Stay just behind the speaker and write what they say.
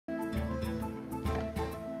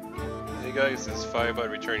Hey guys, this is Firebot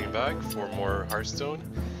returning back for more Hearthstone.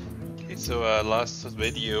 Okay, so last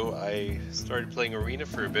video I started playing Arena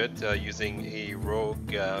for a bit using a rogue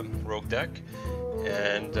deck,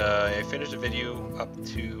 and I finished the video up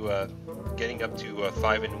to getting up to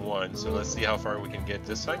 5-1. So let's see how far we can get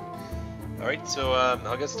this time. Alright, so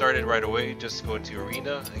I'll get started right away. Just go into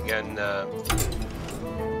Arena again.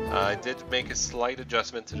 I did make a slight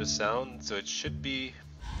adjustment to the sound, so it should be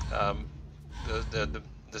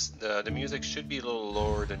the music should be a little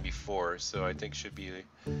lower than before, so I think should be a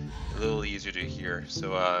little easier to hear.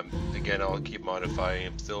 So again, I'll keep modifying.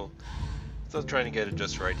 I'm still trying to get it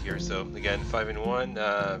just right here. So again,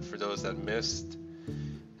 5-1. For those that missed,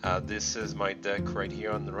 this is my deck right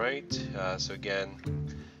here on the right. So again,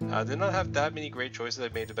 did not have that many great choices. I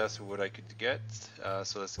made the best of what I could get.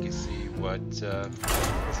 So let's see what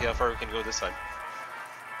let's see how far we can go this time.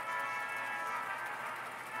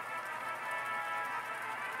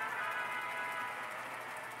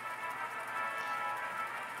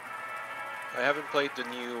 I haven't played the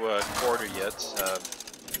new quarter yet.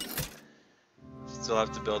 Still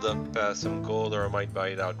have to build up some gold, or I might buy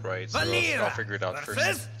it outright. So I'll figure it out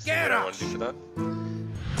first. See what I want to do for that.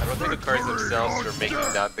 I don't think the cards themselves are making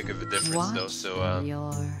that big of a difference, though. So I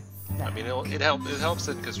mean, it helps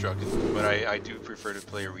in constructing, but I do prefer to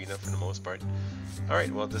play Arena for the most part. All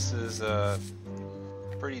right, well, this is a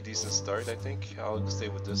pretty decent start, I think. I'll stay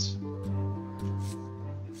with this.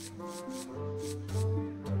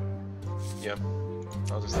 Yeah,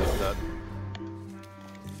 I'll just leave that.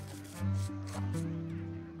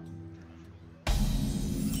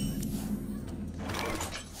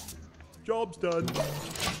 Job's done.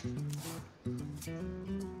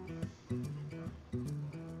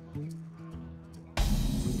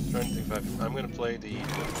 Trying to think if I'm gonna play the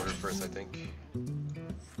order first, I think.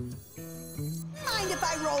 Mind if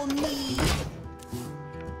I roll me?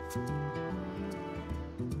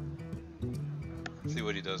 See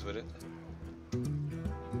what he does with it.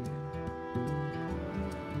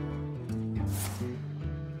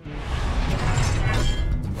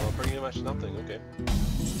 Well, pretty much nothing, okay.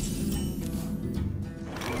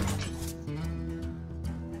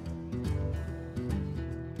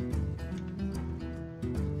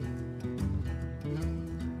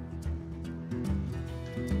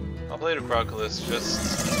 I'll play the Crocodilus just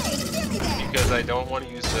because I don't want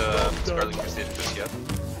to use Scarlet Crusader just yet.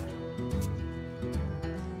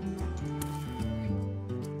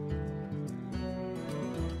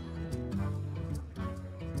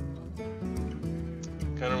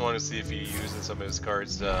 Kind of want to see if he uses some of his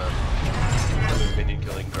cards, some of his minion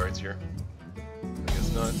killing cards here. I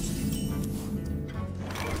guess not.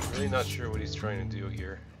 Really not sure what he's trying to do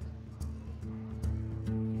here.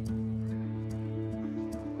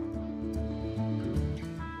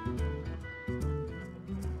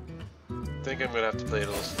 I think I'm gonna have to play it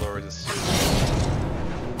a little slower this season.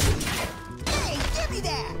 Hey, give me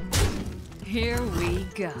that! Here we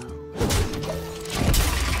go.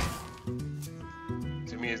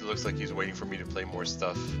 To me, it looks like he's waiting for me to play more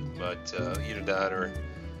stuff, but either that or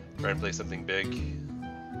try and play something big.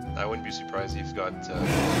 I wouldn't be surprised if he's got power in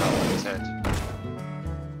his hand.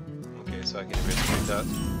 Okay, so I can investigate that.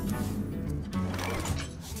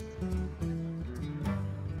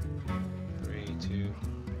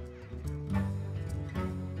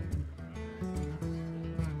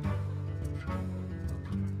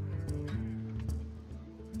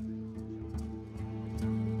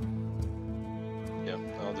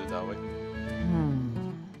 I'll do it that way.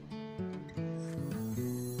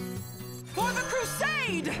 For the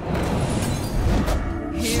crusade!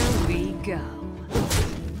 Here we go.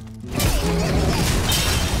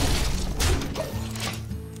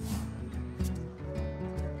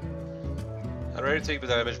 I'd rather take the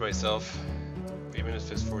damage myself, even if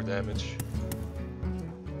it's 4 damage.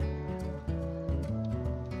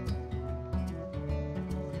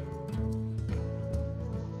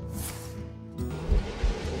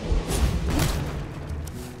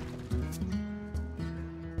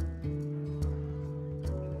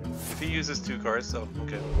 He uses 2 cards, so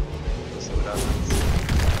okay. Let's see what happens.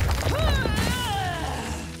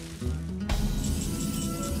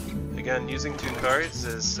 Again, using 2 cards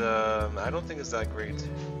is I don't think it's that great.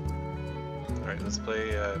 Alright, let's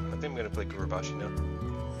play I think I'm gonna play Kurobashi now.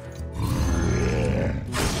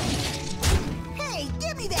 Hey,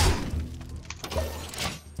 give me that!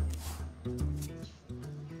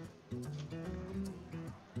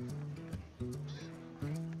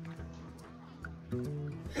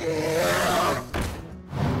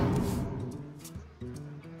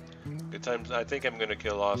 Good times. I think I'm gonna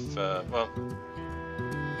kill off well,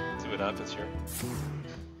 see what happens here.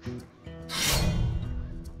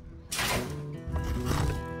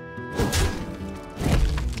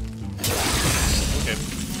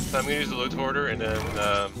 I'm gonna use the loot hoarder and then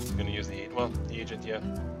I'm gonna use the agent. Yeah.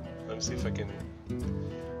 Let me see if I can.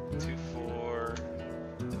 2, 4,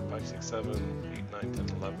 5, 6, 7, 8, 9,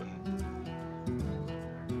 10, 11.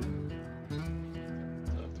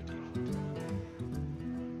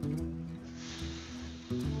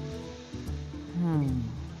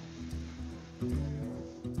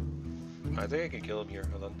 13. I think I can kill him here.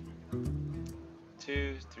 Hold on.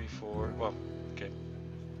 2, 3, 4. Well, okay.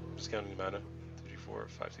 I'm just counting the mana. 3, 4,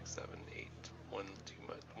 5, 6, 7, 8. 1 too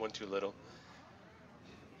much. 1 too little.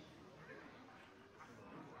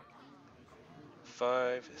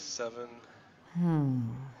 5, 7, 8,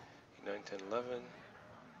 9, 10, 11,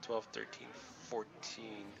 12, 13, 14.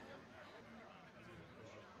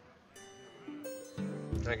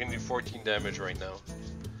 I can do 14 damage right now.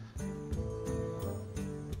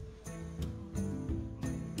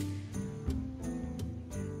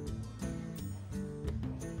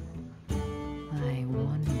 I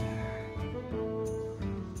wonder.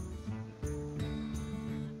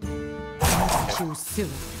 Too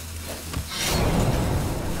soon.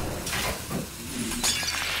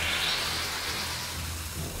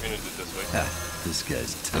 I'm gonna do it this way. Ha, this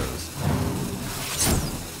guy's toast.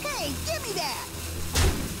 Hey, give me that!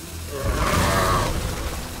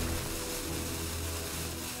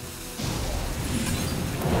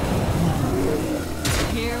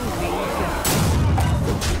 Here we go.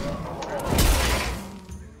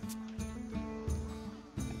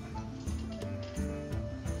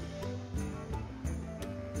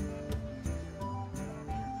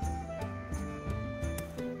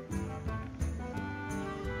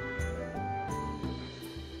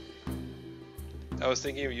 I was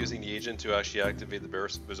thinking of using the agent to actually activate the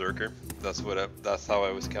berserker. That's how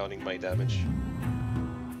I was counting my damage.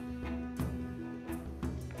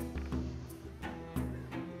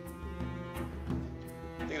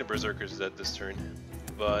 I think the berserker's dead this turn,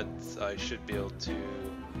 but I should be able to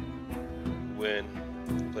win.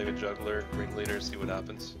 Play with juggler, ringleader, see what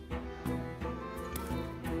happens.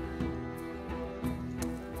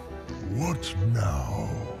 What now?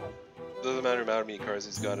 Doesn't matter how many cards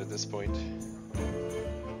he's got at this point.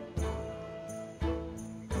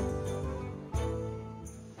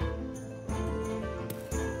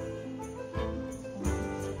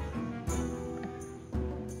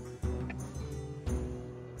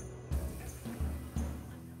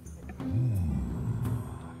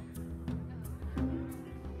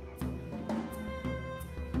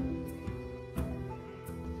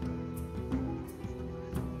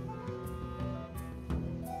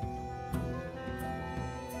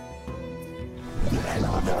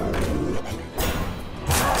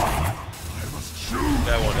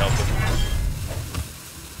 That won't help him.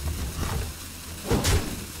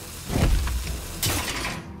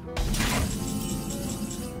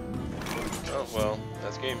 Oh well,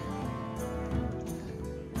 that's game.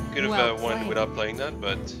 Could have Well won played. without playing that,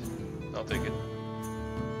 but I'll take it.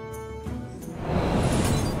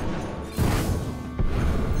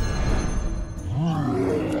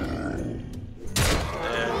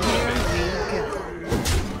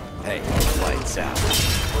 Hey, lights out.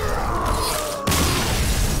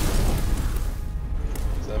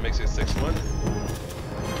 So that makes it 6-1.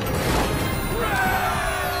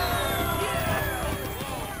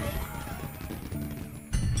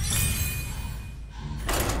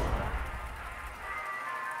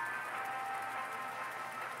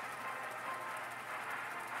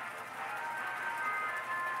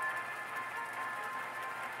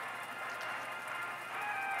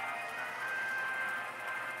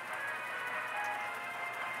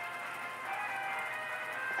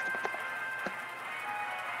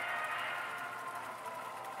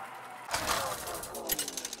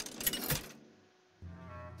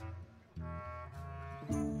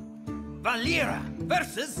 Valera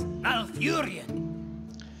versus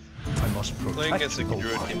Malfurion. I must Playing protect against a the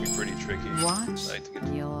druid wine. can be pretty tricky. Watch I think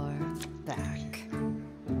it- your back.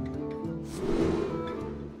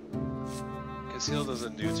 Conceal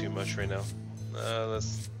doesn't do too much right now.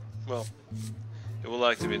 Well, it will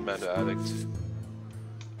activate Mana Addict.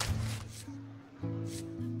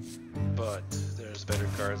 But there's better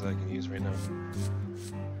cards I can use right now.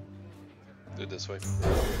 Do it this way.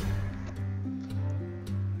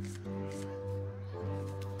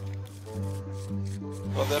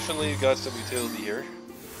 Well, definitely got some utility here.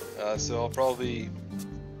 So I'll probably...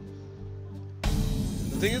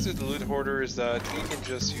 The thing is with the Loot Hoarder is that he can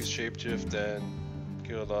just use Shapeshift and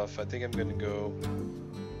kill it off. I think I'm gonna go...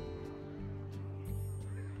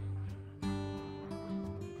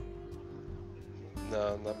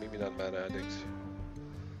 No, maybe not Mana Addict.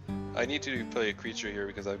 I need to play a creature here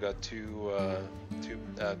because I've got two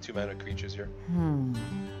mana creatures here.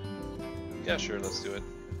 Yeah, sure, let's do it.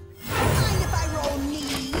 Mind if I roll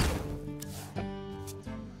me?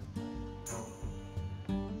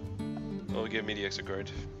 Oh, give me the extra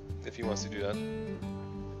card if he wants to do that.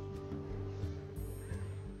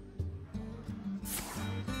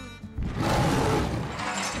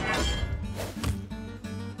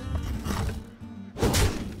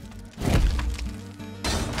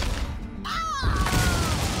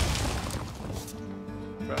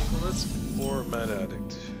 Let's or Mad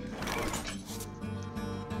Addict.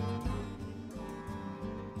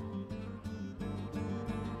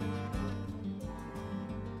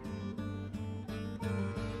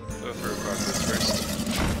 Go for Crocus first.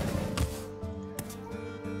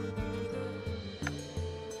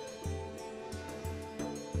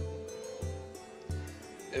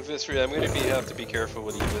 Eviscerate, I'm going to have to be careful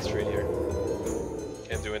with the Eviscerate here.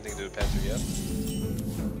 Can't do anything to the Panther yet.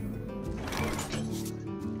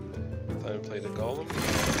 Time to play the Golem.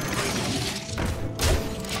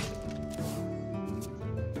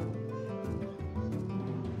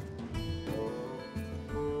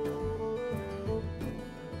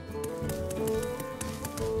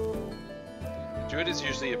 Druid is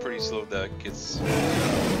usually a pretty slow deck.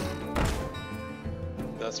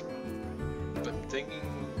 That's. I'm thinking.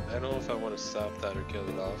 I don't know if I want to sap that or kill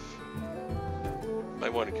it off.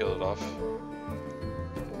 Might want to kill it off.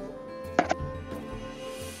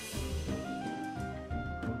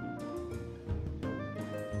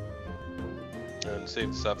 And save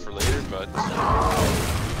the sap for later, but.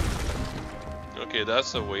 Okay,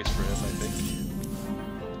 that's a waste for him, I think.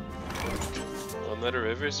 Another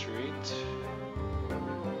Eviscerate.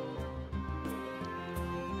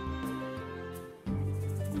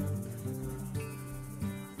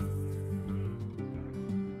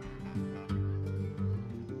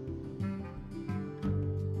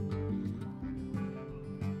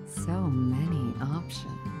 So many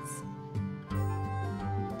options.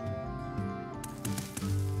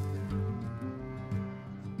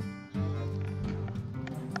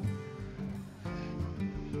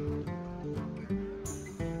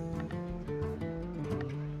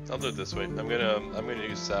 I'll do it this way. I'm gonna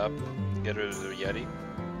use sap, get rid of the Yeti,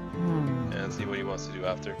 and see what he wants to do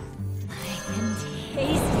after. I can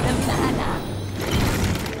taste the mana.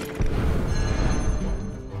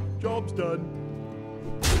 Job's done.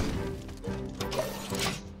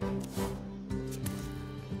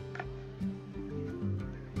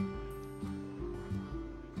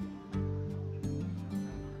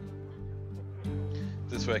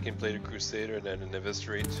 This way I can play the Crusader and then an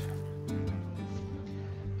Eviscerate.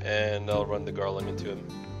 And I'll run the Garland into him.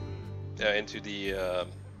 Into the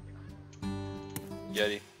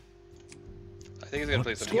Yeti. I think he's gonna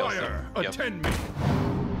play something else. Squire, Yep. attend me.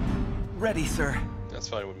 Ready, sir. That's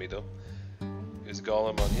fine with me though. Use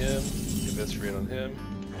Golem on him, Eviscerate on him.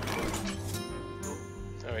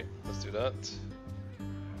 Alright, let's do that.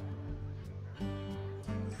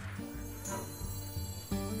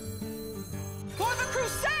 For the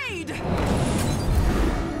crusade!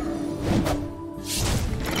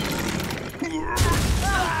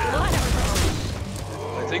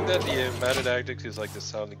 I think that the Mad Addict is like the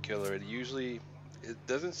sounding killer. It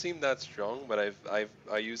doesn't seem that strong, but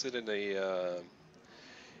I use it in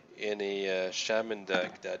a shaman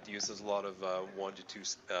deck that uses a lot of 1 to 2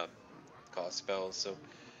 cost spells. So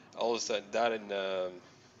all of a sudden that and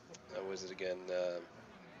what was it again?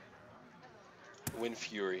 Wind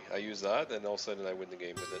Fury. I use that, and all of a sudden I win the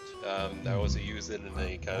game with it. I also use it in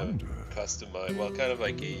a kind of customized, well, kind of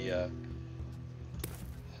like a.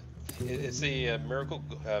 It's a miracle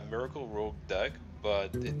rogue deck,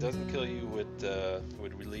 but it doesn't kill you with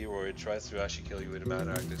Relief, or it tries to actually kill you with a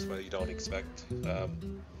Mana Addict, what you don't expect.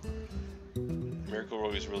 Miracle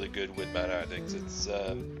Rogue is really good with Mana Addicts. It's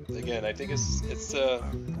again, I think it's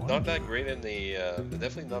not that great in the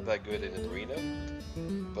definitely not that good in an arena,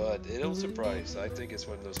 but it'll surprise. I think it's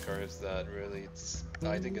one of those cards that really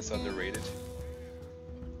I think it's underrated.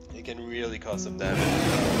 It can really cause some damage.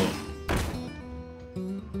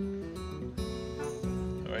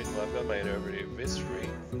 Alright, well I've got my Eviscerate.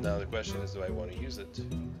 Now the question is, do I want to use it?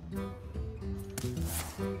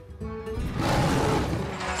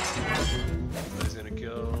 He's gonna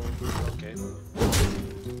kill. Okay.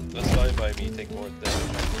 That's fine by me, take more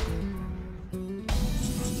damage.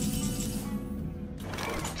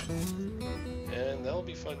 And that'll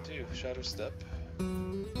be fun too, Shadow Step.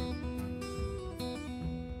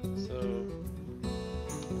 So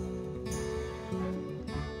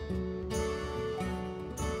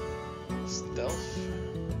stealth.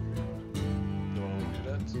 Do I want to do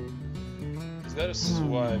that? He's got a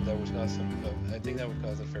swipe that would cause some. I think that would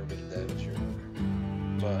cause a fair bit of damage here.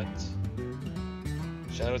 But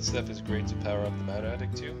Shadow Step is great to power up the Mana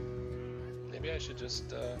Addict too. Maybe I should just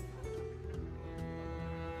so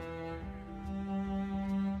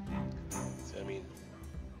I mean,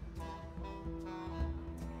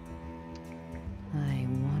 I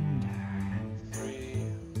wonder. 3.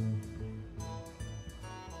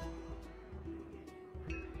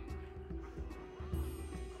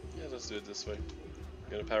 Yeah, let's do it this way.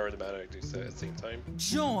 I'm gonna power the Mana Addict at the same time.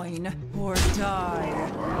 Join or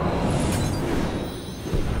die.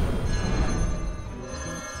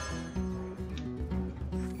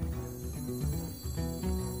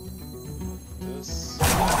 This.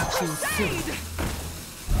 Crusade!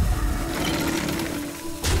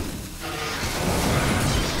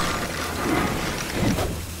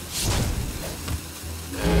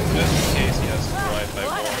 And just in case he has to fly 5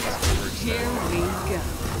 more, Here we go.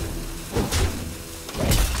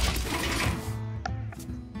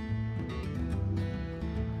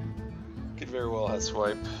 could very well have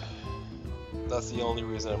swipe. That's the only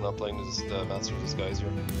reason I'm not playing this Master of Disguise here.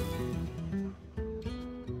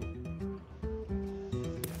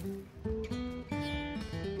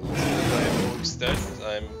 If I overextend,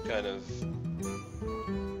 I'm kind of...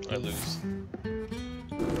 I lose.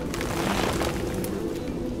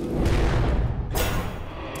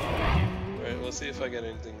 Alright, let's see if I get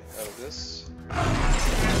anything out of this.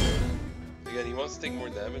 Again, he wants to take more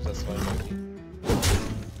damage, that's fine by me.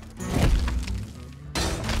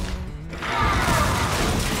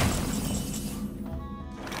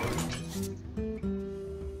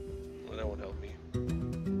 Well, that won't help me.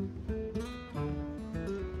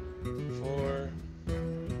 4,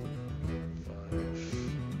 5.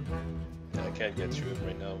 Yeah, I can't get through it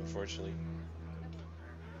right now, unfortunately.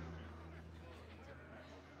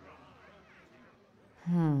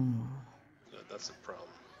 That's a problem.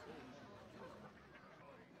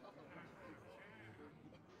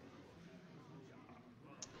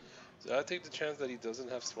 So I take the chance that he doesn't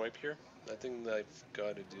have swipe here. I think that I've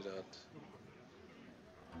got to do that.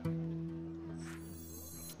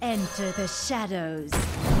 Enter the shadows.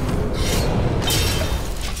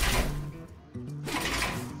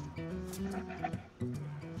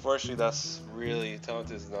 Unfortunately, that's really talent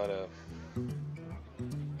is not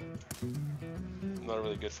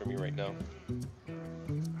really good for me right now.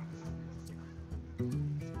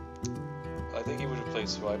 I think he would have played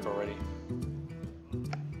swipe already.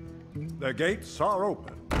 The gates are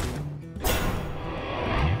open.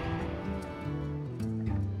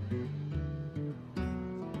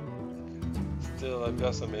 Still, I've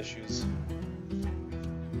got some issues.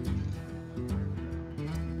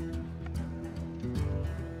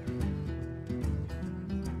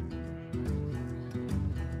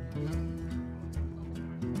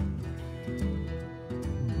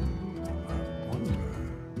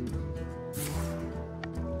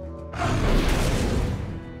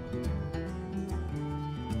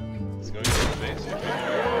 He's going to the base here.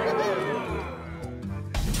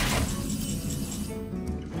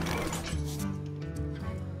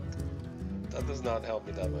 That does not help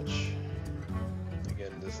me that much.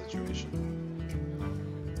 Again, in this situation.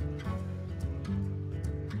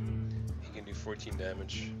 He can do 14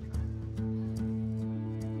 damage.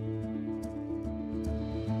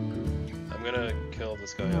 I'm gonna kill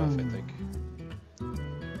this guy off, I think.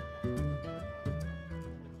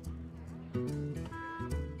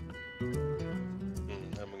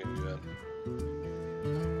 I'm gonna do that.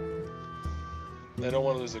 I don't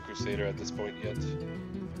want to lose a Crusader at this point yet.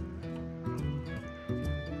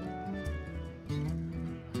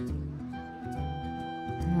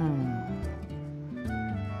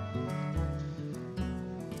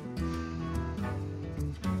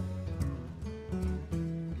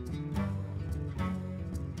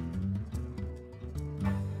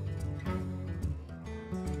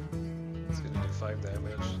 It's gonna do 5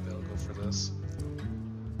 damage. They'll go for this.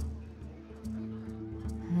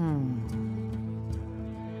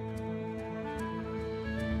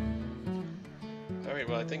 Alright,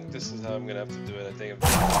 well I think this is how I'm gonna have to do it. I think I'm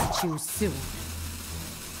Too soon.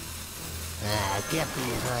 Get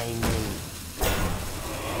behind me.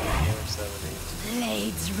 7, 8.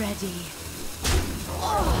 Blades ready.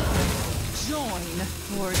 Join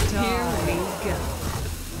or die. Here we go.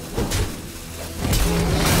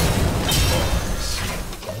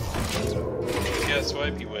 Yeah,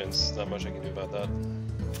 swipe, he wins. Not much I can do about that.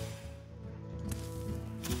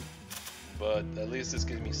 But at least this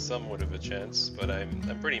gives me somewhat of a chance. But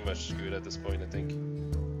I'm pretty much screwed at this point, I think.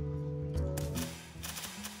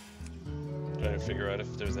 Trying to figure out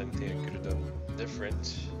if there's anything I could have done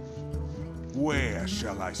different. Where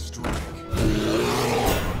shall I strike?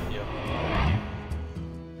 Yep.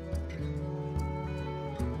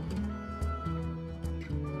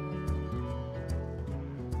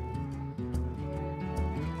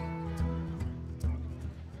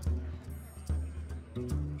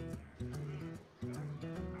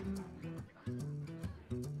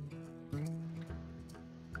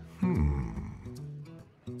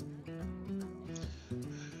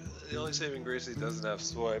 The only saving grace is he doesn't have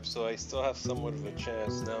swipe, so I still have somewhat of a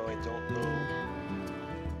chance. Now I don't know.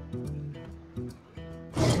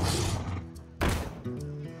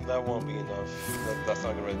 That won't be enough. That's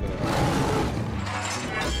not really gonna happen.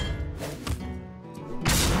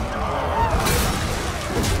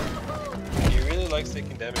 He really likes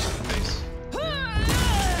taking damage to the face.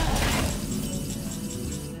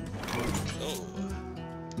 Oh.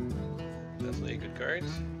 Definitely a good card.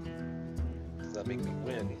 Does that make me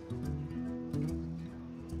win?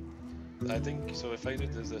 I think so. If I do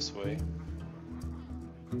this way,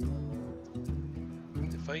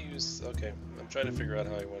 if I use, okay, I'm trying to figure out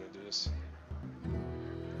how I want to do this.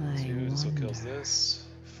 2, this will kills this.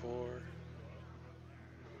 4.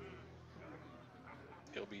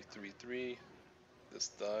 It'll be 3/3. This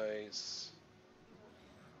dies.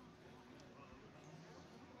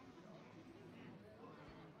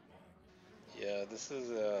 Yeah, this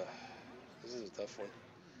is a tough one.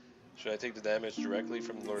 Should I take the damage directly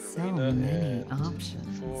from Lord Arena? Many And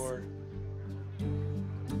options. 4.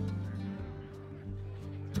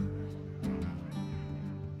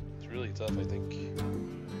 It's really tough, I think.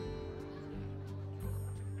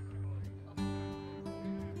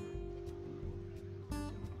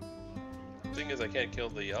 The thing is, I can't kill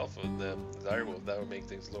the alpha, the direwolf. That would make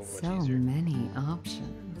things a little much So easier. many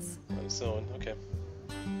options. I'm sewing. Okay.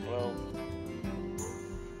 Well.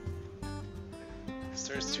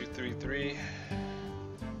 Starts 2/3/3.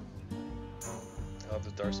 I'll have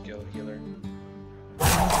the Dark Scale Healer.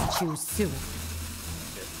 Choose suicide.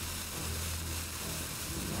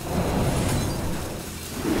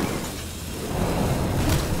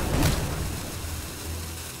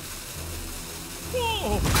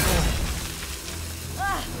 Okay.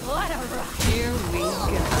 What a rush! Here we go.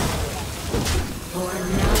 For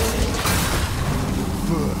now.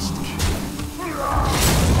 First.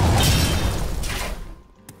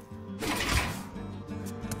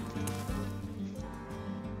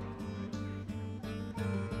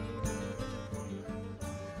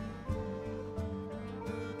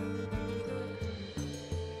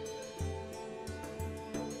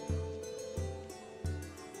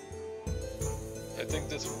 I think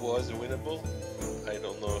this was winnable. I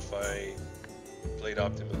don't know if I played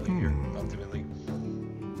optimally here. Optimally.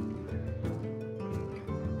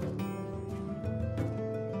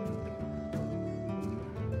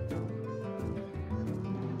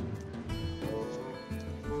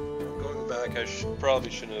 Going back, I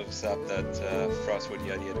probably shouldn't have sapped that Frostwood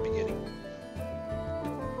Yeti at the beginning.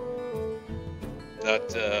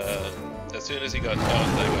 That as soon as he got shot, I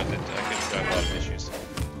could have got a lot of issues.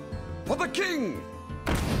 For the king!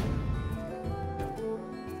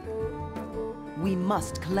 We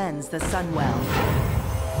must cleanse the Sunwell.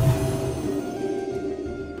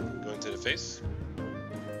 Going to the face?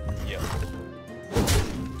 Yeah.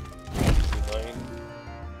 9.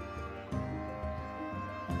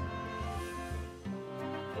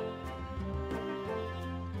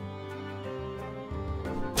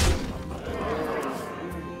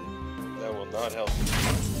 That will not help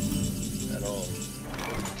at all.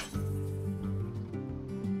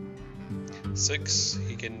 6,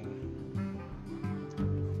 he can.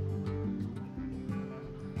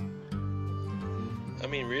 I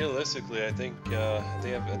mean, realistically, I think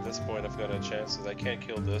at this point I've got a chance that I can't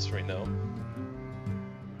kill this right now.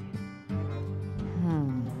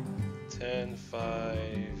 10,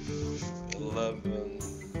 5, 11.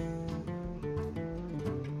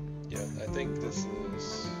 Yeah, I think this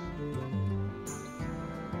is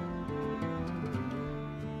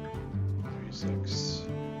 3, 6.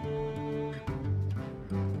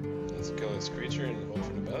 Let's kill this creature and hope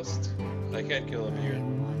for the best. I can't kill him here.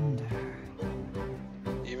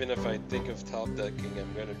 Even if I think of top decking,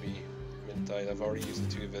 I'm gonna be mint-tight. I've already used the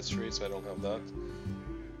 2 Eviscerate, so I don't have that.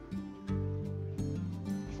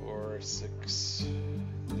 4, 6.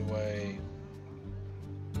 Do I?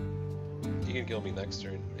 He can kill me next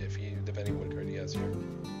turn if he, depending what card he has here.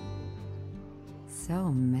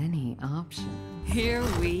 So many options. Here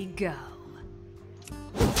we go.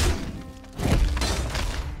 5.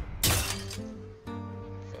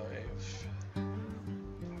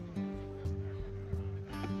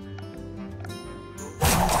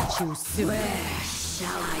 Choose suicide. Where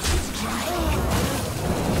shall I strike?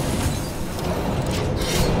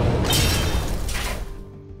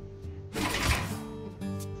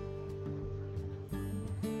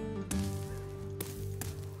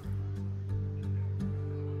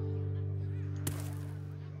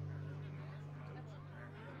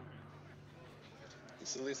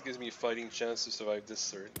 This at least gives me a fighting chance to survive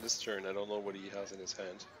this turn. I don't know what he has in his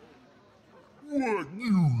hand. What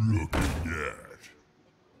you looking at?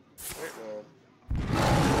 Right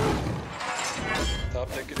now.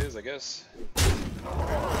 top deck it is, I guess.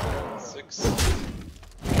 6.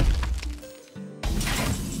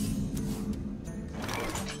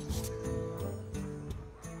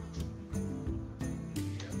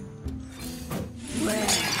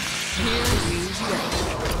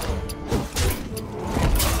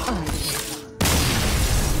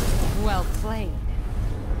 Well played.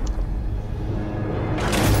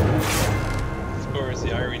 Of course,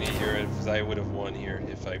 the irony here is I would have won here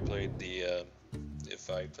if I played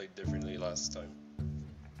differently last time.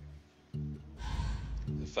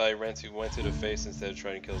 If I went to the face instead of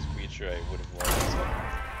trying to kill his creature, I would have won. So.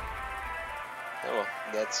 Oh well,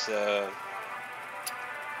 that's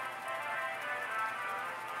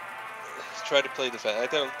try to play defense. I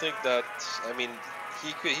don't think that. I mean,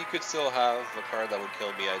 he could still have a card that would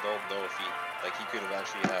kill me. I don't know if he could have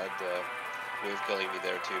actually had a way of killing me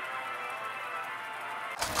there too.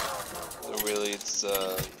 So really, it's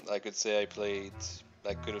I could say I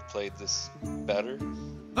could have played this better.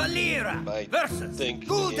 Valera I versus think the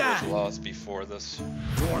game Gul'dan. was lost before this.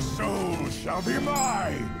 Your soul shall be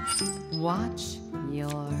mine. Watch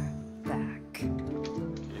your back.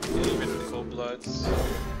 Getting rid of the cold bloods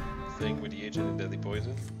thing with the agent and deadly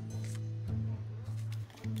poison.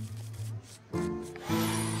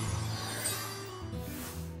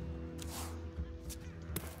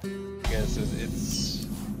 Again, so it's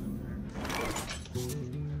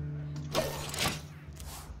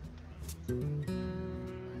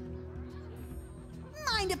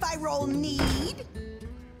Mind if I roll need?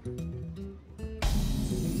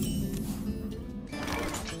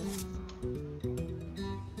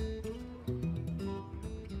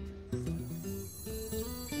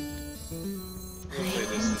 we'll play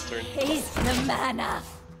this turn. Taste the mana.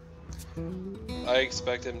 I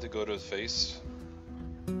expect him to go to his face.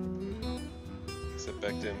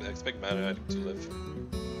 Expect mana to live.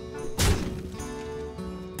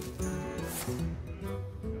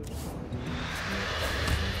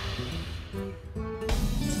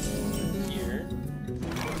 Here.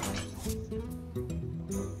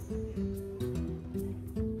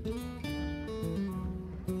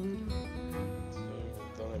 So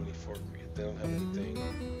don't have any fork. They don't have anything.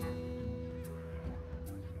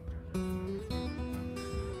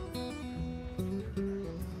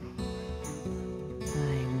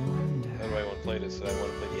 How do I want to play this? Do I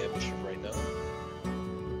want to play the ambusher right now?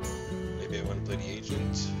 Maybe I want to play the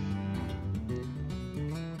agent.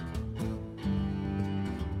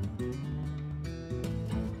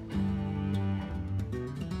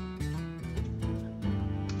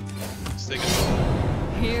 Let's take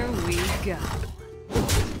it. Here we go.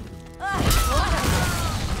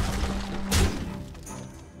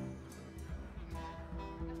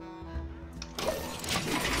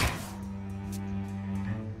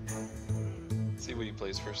 See what he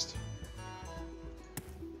plays first.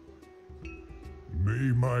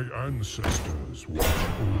 May my ancestors watch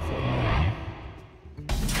over me.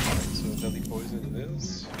 So deadly poison it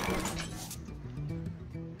is.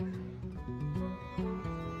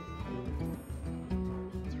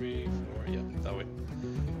 Three, four, yeah, that way.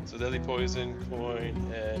 So deadly poison, coin,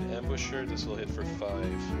 and ambusher. This will hit for 5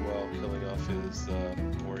 while killing off his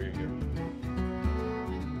warrior here.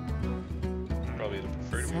 Probably the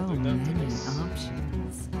preferred way So of doing that to many this.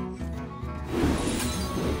 options.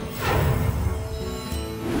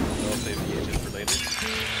 I'll save the agent for later.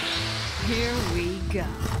 Here we go.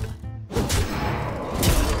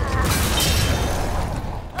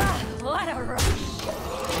 What a rush.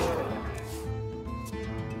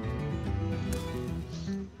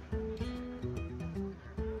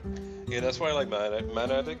 Yeah, that's why I like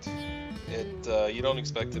Mana Addict. You don't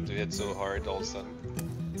expect him to hit so hard all of a sudden.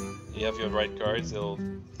 You have your right cards, he'll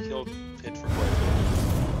hit for quite a bit.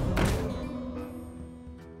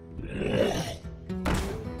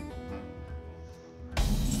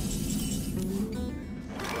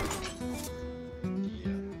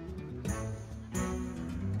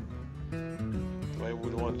 I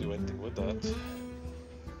wouldn't want to do anything with that.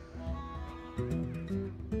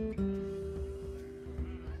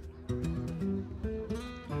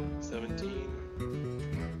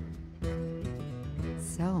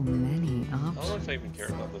 So many I don't know options. if I even care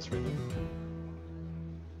about this right now.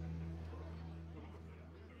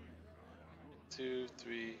 2,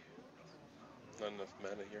 3, not enough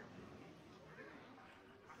mana here.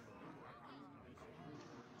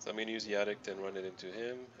 So I'm gonna use the addict and run it into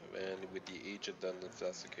him, and with the agent done if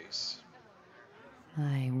that's the case.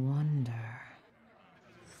 I wonder.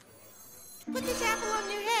 Put this apple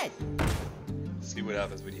on your head. See what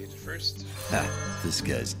happens with the agent first. Ha, this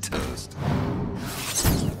guy's toast.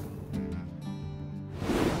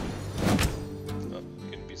 Oh,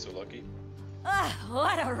 couldn't be so lucky.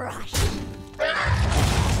 What a rush!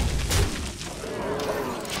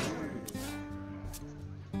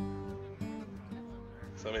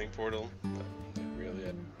 Summoning portal. Not really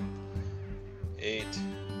yet. 8,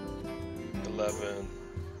 11.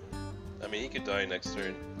 I mean, he could die next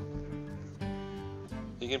turn.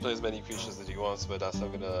 He can play as many creatures as he wants, but that's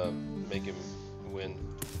not gonna make him win.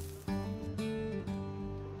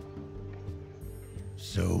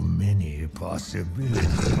 So many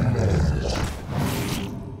possibilities.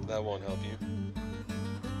 That won't help you.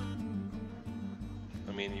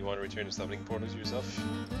 I mean, you want to return to summoning portals yourself?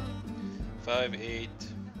 5, 8,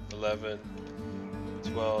 11,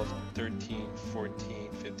 12, 13, 14,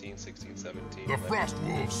 15, 16, 17. The Frost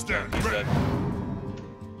Wolves stand He's ready. dead.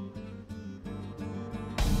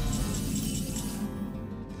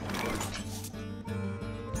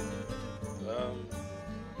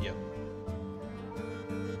 Yep.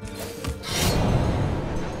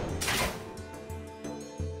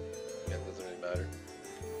 Yeah, it doesn't really matter.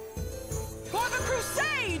 For the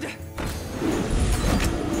crusade!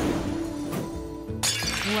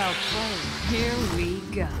 Well played. Here we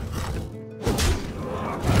go.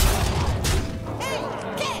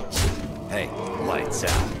 Hey, lights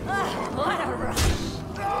out. What a rush!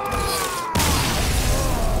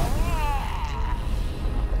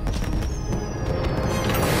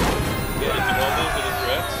 Yeah, if you don't lose with a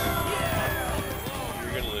threat,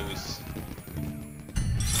 you're gonna lose.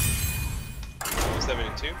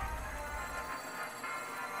 72.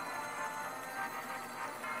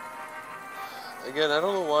 Again, I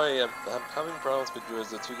don't know why I'm having problems with druids.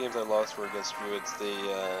 The 2 games I lost were against druids. They,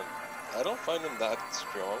 I don't find them that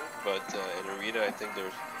strong, but in arena, I think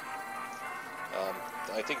there's,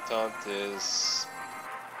 I think taunt is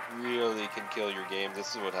really can kill your game.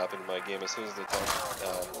 This is what happened in my game. As soon as the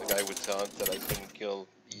guy would taunt that I couldn't kill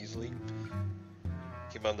easily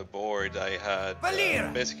came on the board, I had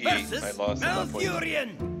basically I lost at that point. So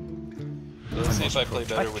let's see if I play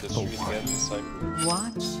better with the street again this time.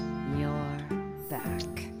 Watch your back.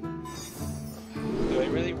 Do I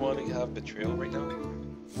really want to have betrayal right now?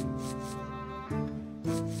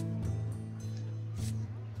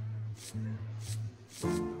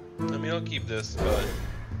 I mean, I'll keep this, but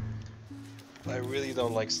I really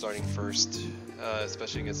don't like starting first,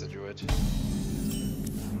 especially against a druid.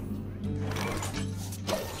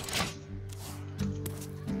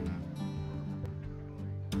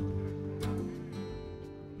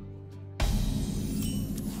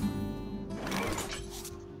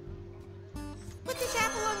 Put this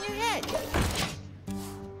apple on your head.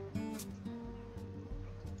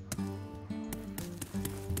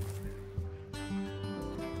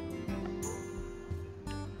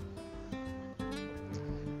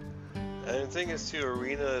 And the thing is too,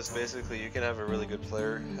 arena is basically you can have a really good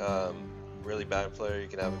player, really bad player. You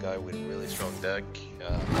can have a guy with a really strong deck, weak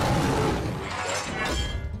deck.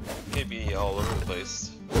 It can be all over the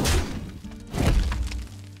place.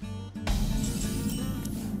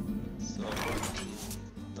 So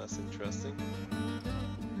that's interesting.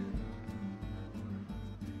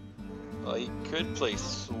 Well, he could play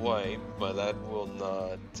swipe, but that will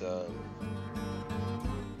not.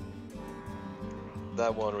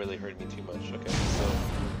 That won't really hurt me too much. Okay, so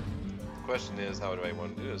the question is, how do I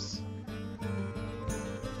want to do this?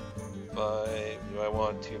 Do I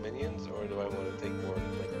want 2 minions, or do I want to take more,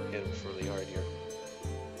 like, hit him really hard here?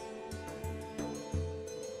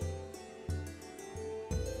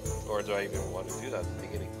 Or do I even want to do that at the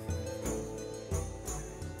beginning?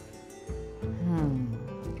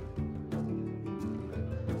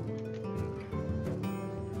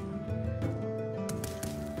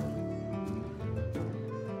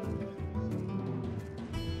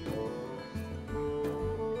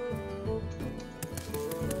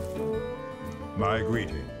 My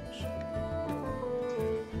greetings.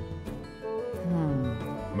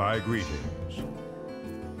 My greetings.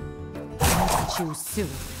 I'll choose soon.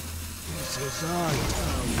 This is our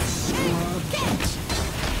town, scrub.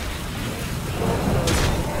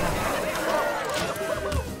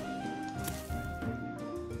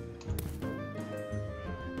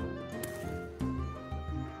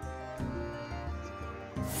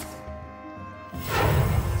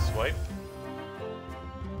 Swipe?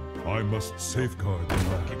 I must safeguard the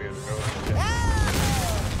land. Keep it to go.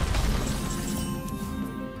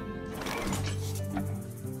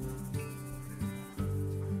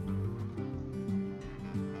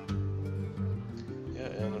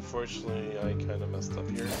 Yeah, and unfortunately I kind of messed up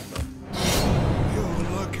here. But You're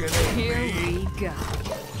looking at Here me. we go.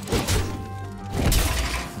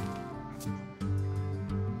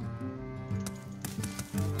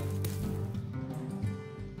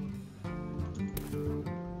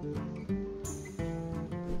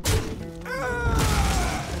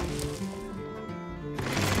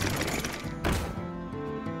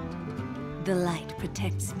 The light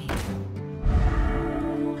protects me.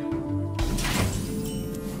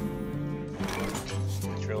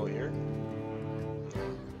 Drill here.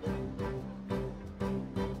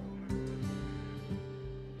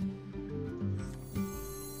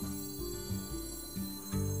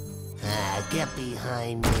 Get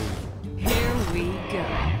behind me. Here we go.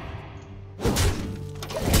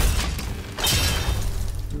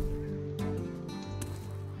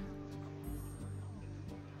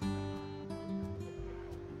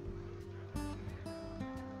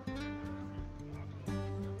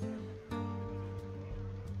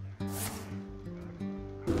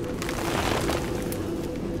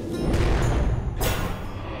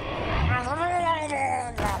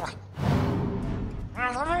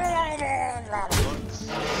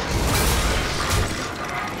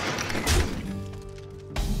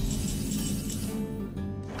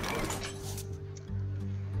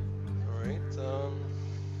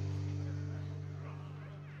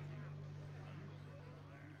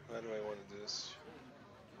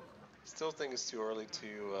 Still think it's too early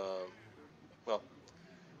to, well,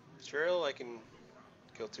 Cheryl, I can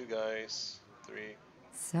kill 2 guys, 3.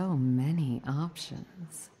 So many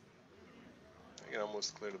options. I can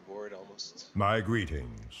almost clear the board, almost. My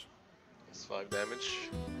greetings. It's 5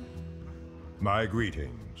 damage. My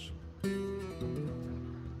greetings. I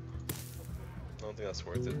don't think that's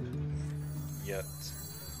worth it. Yet.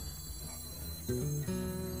 So many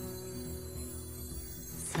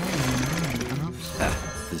options.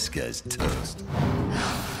 This guy's toast.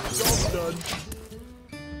 It's all done.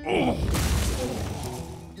 Oh.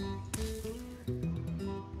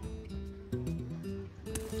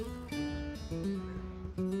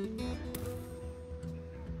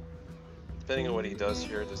 Depending on what he does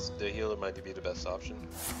here, the healer might be the best option.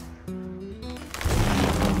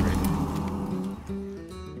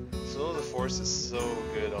 So the force is so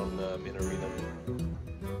good on in arena.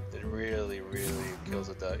 It really kills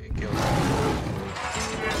it. It kills it.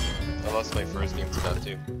 I lost my first game to that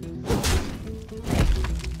too.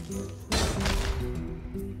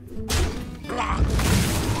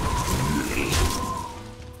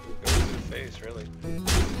 Goes to the face, really.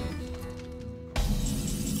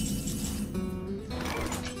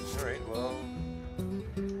 Alright, well.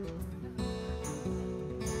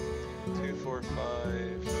 2, 4, 5.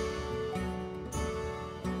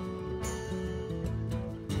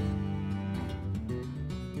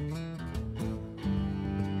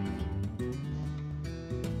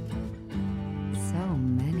 So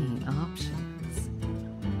many options.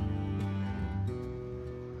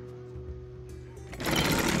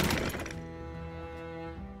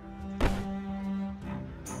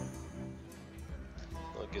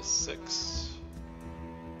 I'll guess 6.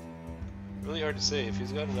 Really hard to say. If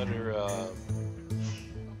he's got another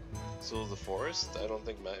Soul of the Forest, I don't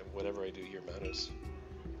think whatever I do here matters.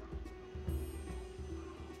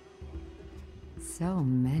 So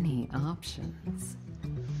many options.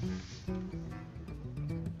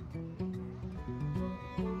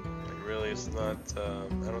 Like really, it's not. I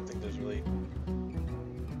don't think there's really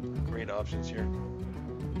great options here.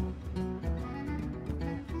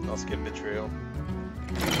 I'll skip Betrayal.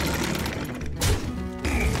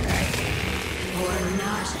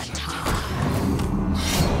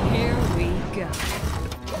 Here we go.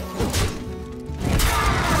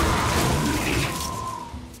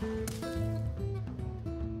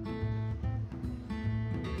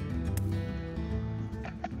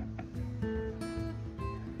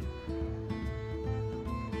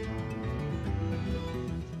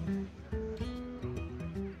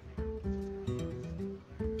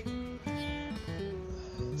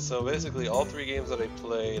 So basically, all 3 games that I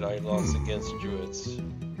played, I lost against Druids.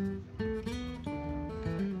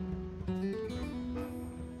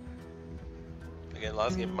 Again,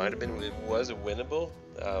 last game might have been, it was winnable.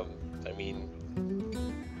 I mean,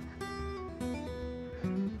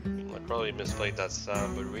 I probably misplayed that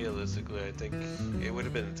sound, but realistically, I think it would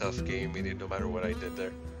have been a tough game, no matter what I did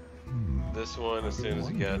there. This one, as soon as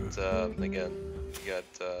you get, again, you get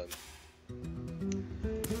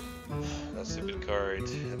that stupid card.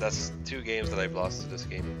 That's 2 games that I've lost to this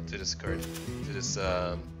game, to this card, to this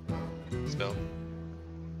spell.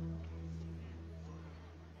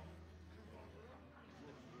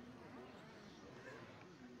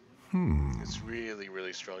 It's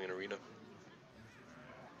really strong in arena.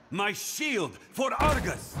 My shield for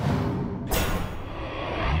Argus! I'm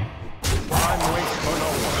waiting for no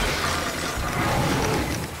one.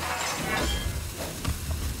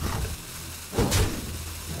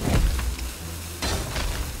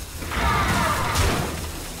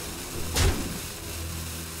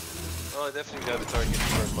 Well, I definitely got a target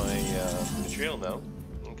for my betrayal now.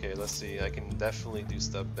 Okay, let's see. I can definitely do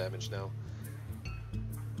stuff damage now.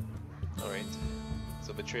 Alright.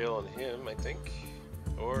 So betrayal on him, I think.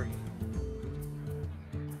 Or...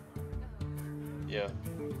 yeah.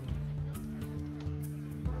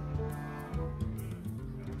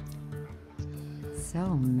 So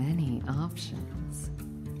many options.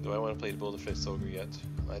 Do I want to play the Boulder Fist Ogre yet?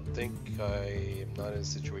 I think I am not in a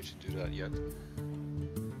situation to do that yet.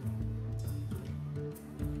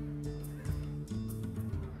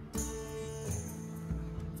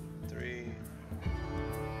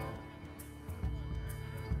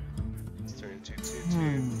 Let's turn into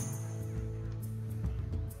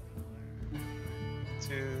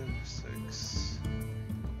 2, 6.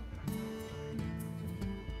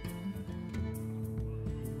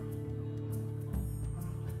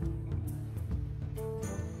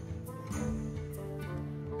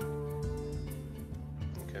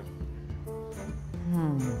 Okay.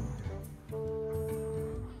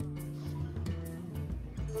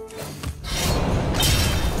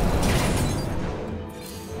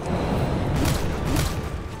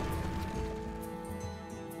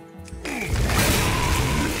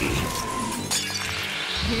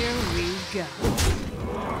 Here we go.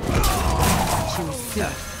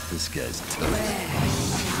 This guy's tough.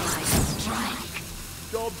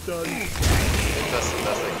 Job done. I think that's the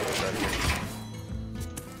best I can do right here.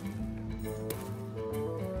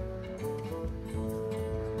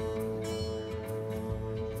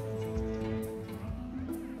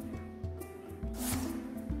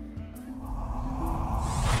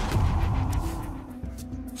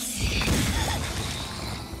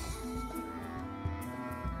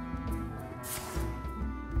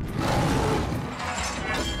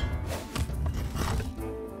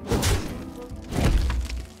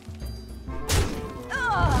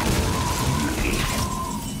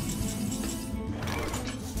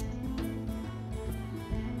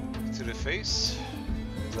 To the face?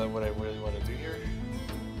 Is that what I really want to do here?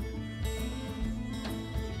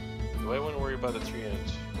 Do I want to worry about the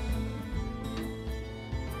 3-inch?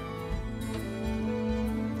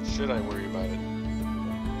 Should I worry about it?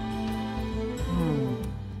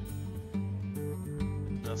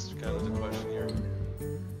 That's kind of the question here.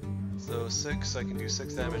 So 6, I can do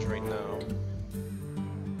 6 damage right now.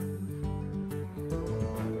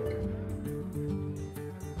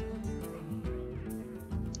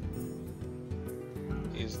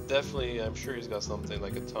 He's definitely, I'm sure he's got something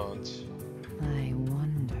like a taunt. I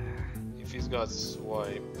wonder. If he's got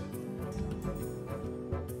swipe.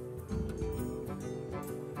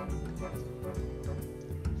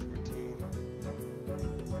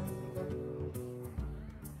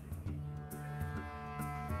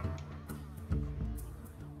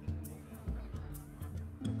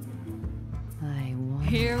 I wonder.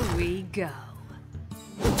 Here we go.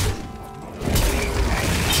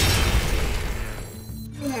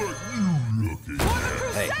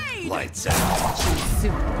 Hey, lights out.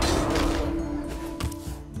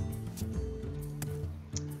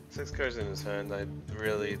 Six cards in his hand, I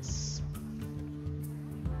really, it's...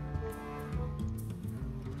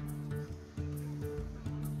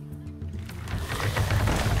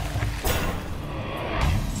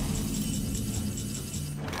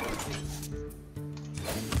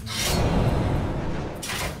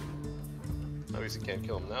 Obviously can't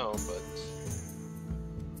kill him now, but...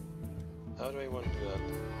 How do I want to do that?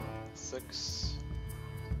 6,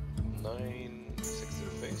 9, 6 to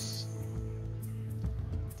the face.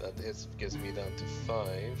 That hits, gets me down to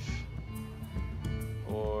 5.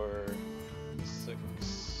 Or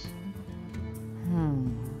 6.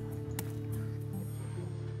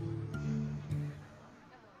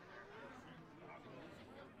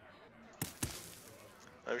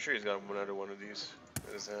 I'm sure he's got another one of these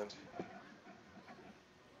in his hand.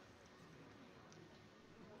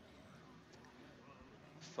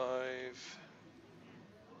 5.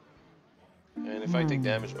 And if I take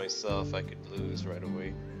damage myself, I could lose right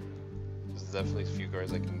away. There's definitely a few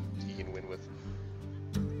cards he can win with.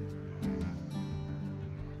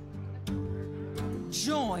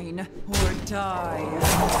 Join or die.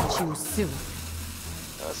 Choose soon.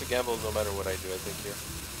 That's a gamble no matter what I do, I think, here.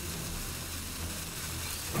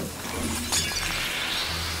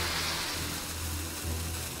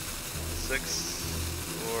 Six,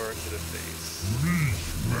 4 to the face.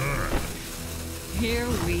 Here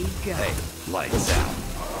we go. Hey, lights out.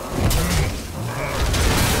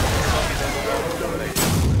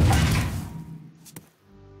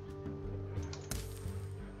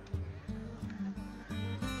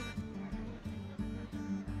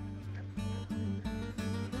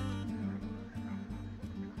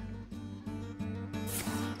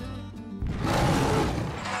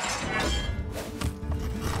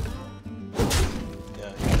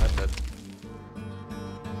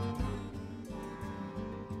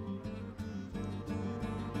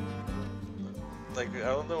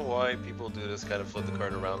 don't know why people do this, kind of flip the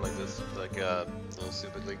card around like this, like a little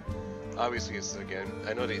stupidly. Obviously, it's again.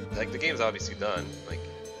 I know they like the game's obviously done. Like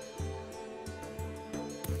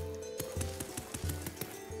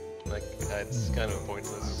it's kind of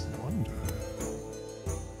pointless. Wonder.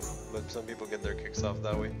 But some people get their kicks off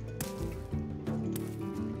that way.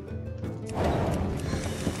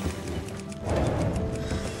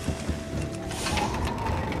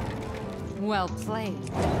 Well played.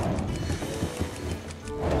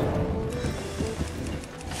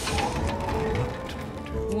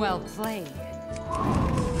 Well played.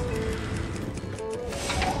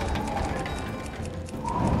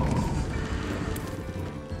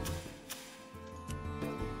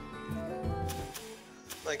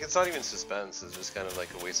 Like it's not even suspense, it's just kind of like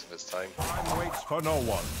a waste of his time. Time waits for no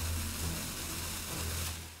one.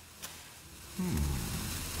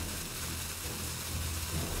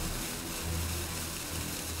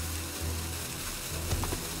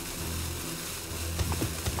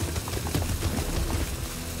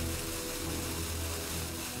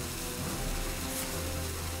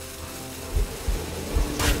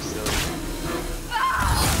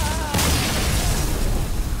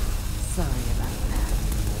 Sorry about that.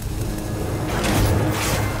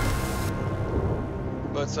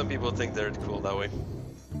 But some people think they're cool that way.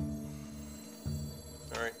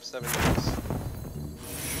 Alright, 7 minutes.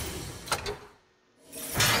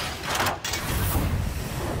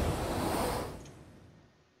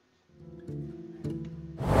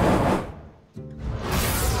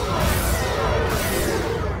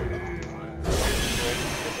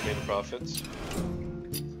 Made a profit.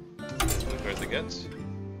 That's what cards I get.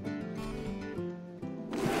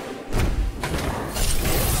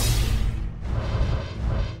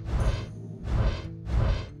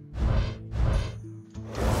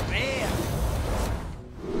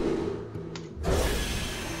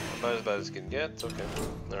 About as bad as it can get. Okay.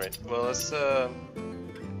 Alright. Well, let's yeah,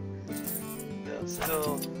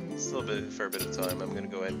 still a fair bit of time. I'm gonna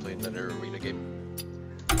go ahead and play another arena game.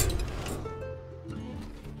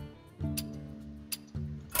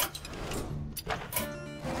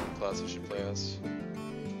 Class I should play as.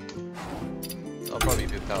 I'll probably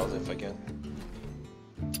do Paladin if I can.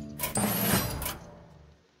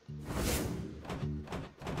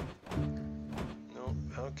 No.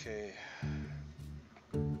 Okay.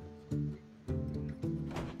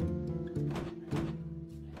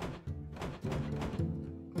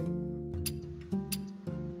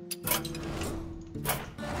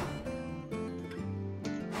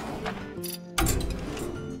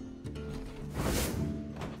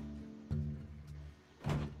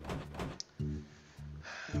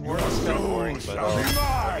 Warlock's kind of boring, but I'll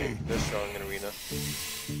be this strong in arena.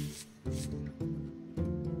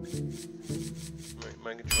 Right,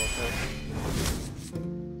 mind control attack.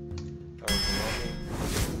 Powerful walking.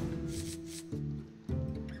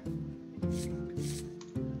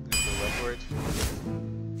 Good for leftward.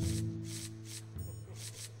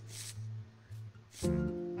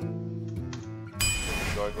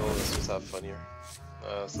 Gargoyle, let's just have fun here.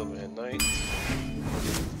 Silverhand Knight.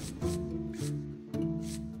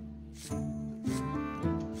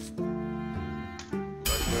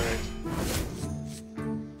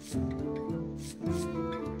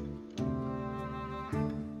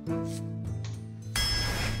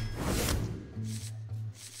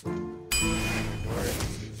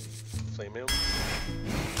 Flame Mail.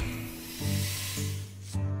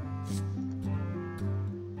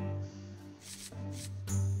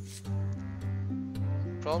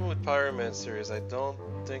 Problem with Pyromancer is I don't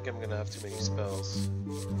think I'm gonna have too many spells.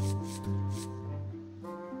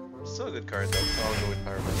 Still a good card though. I'll go with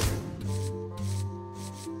Pyromancer.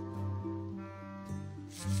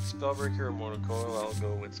 Spellbreaker or Mortal Coil, I'll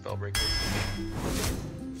go with Spellbreaker.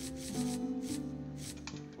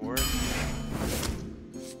 Dwarf.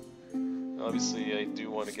 Obviously, I do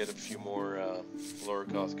want to get a few more lower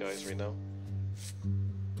cost guys right now.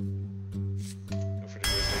 Go for the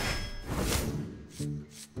Grizzly.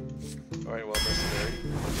 Alright, well, Mercenary.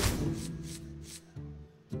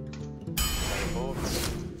 Shadow Bolt.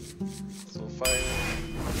 Soulfire.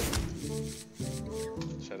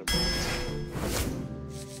 Shadow Bolt.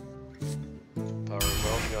 Power of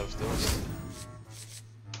Wealth, out of those.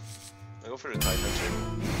 I'll go for the Tide Hunter.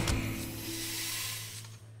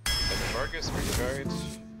 Marcus, Regard.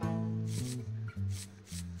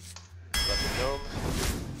 Left Dome.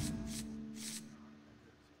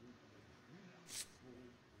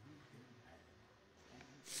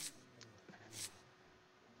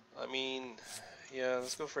 I mean, yeah,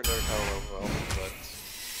 let's go for another Power Overwhelm, but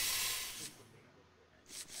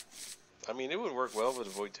I mean, it would work well with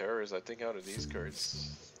Void Terrors. I think out of these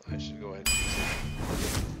cards, I should go ahead and use it.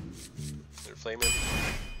 flame him.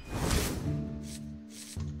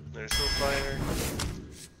 Another Soulfire.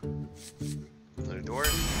 Another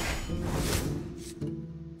Dwarf.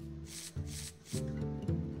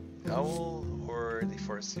 Owl or the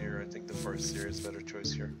Farseer? I think the Farseer is a better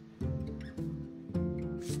choice here.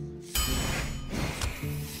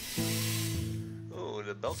 Oh,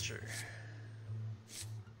 the Belcher.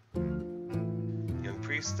 Young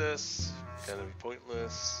Priestess, kind of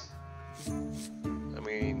pointless. I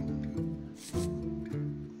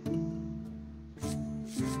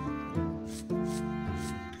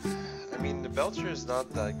mean, the Belcher is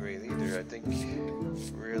not that great either. I think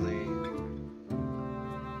really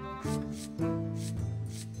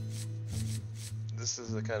this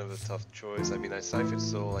is a kind of a tough choice. I mean, I Siphon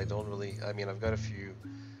Soul. I don't really. I mean, I've got a few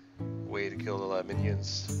way to kill a lot of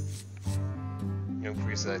minions. Young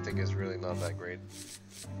Priestess, I think, is really not that great,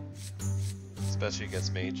 especially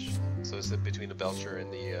against Mage. So it's between the Belcher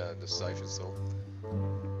and the Siphon Soul.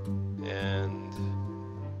 And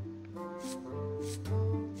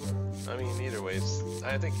I mean, either way,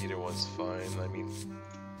 I think either one's fine. I mean,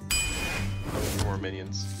 I'm looking for more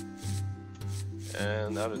minions.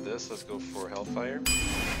 And out of this, let's go for Hellfire.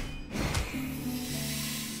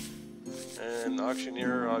 And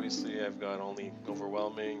Auctioneer, obviously, I've got only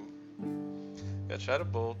Overwhelming. Got Shadow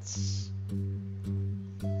Bolts.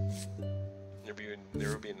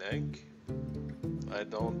 Nerubian Egg. I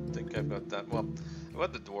don't think I've got that. Well, I've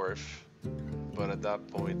got the Dwarf, but at that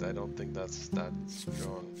point, I don't think that's that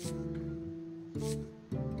strong.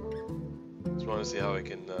 Just want to see how I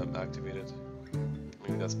can activate it.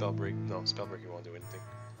 Maybe that Spellbreak. No, Spellbreak won't do anything.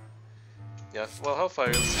 Yeah, well, Hellfire.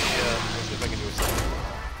 Let's see if I can do something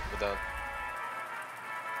with that.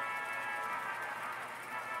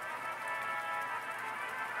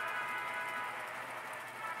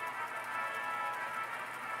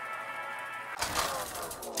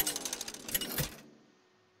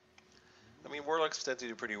 I mean, Warlocks tend to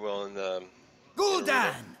do pretty well in the.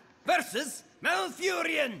 Gul'dan versus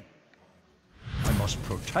Malfurion. I must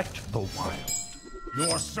protect the wild.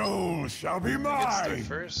 Your soul shall be Let's mine! do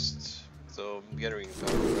first. So, Gathering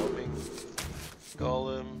Overwhelming,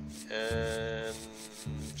 Golem, and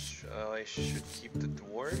I should keep the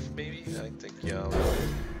Dwarf, maybe? I think, yeah.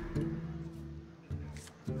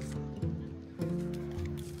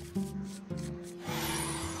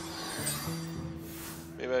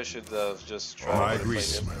 Maybe I should just try My to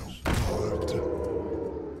grease him. smells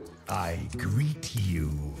good. I greet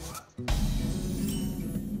you.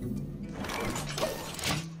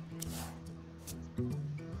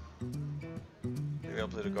 Maybe I'll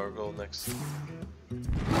play the Gargoyle next.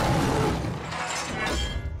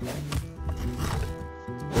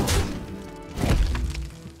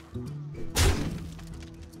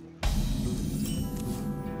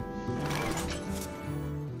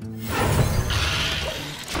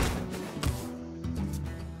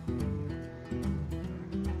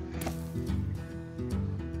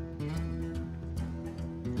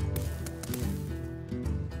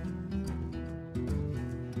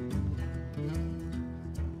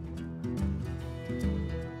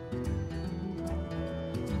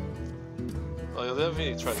 Oh, you'll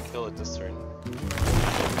definitely try to kill it this turn.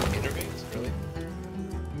 Innervate, really?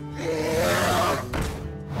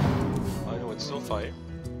 I know it's still fire.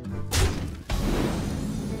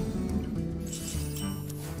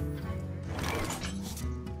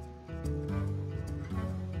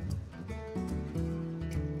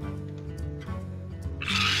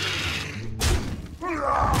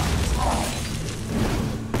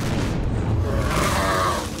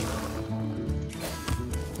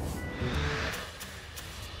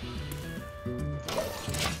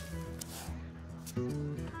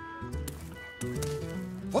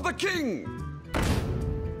 For the king!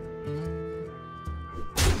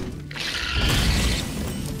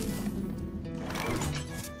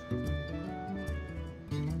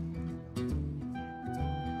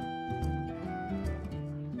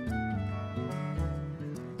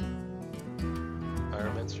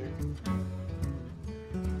 Pyromancer.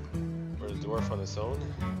 Or the Dwarf on its own.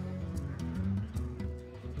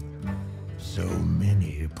 So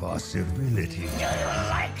many possibilities. I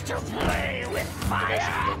like to play with I think I should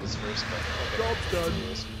have fire. done this first, but okay. Job's done.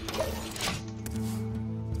 Anyways.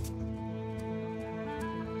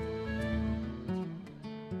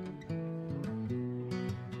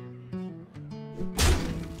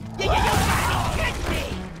 Get me!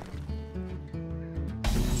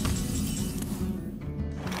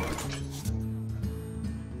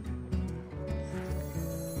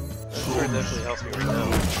 I'm sure it definitely helps me right now.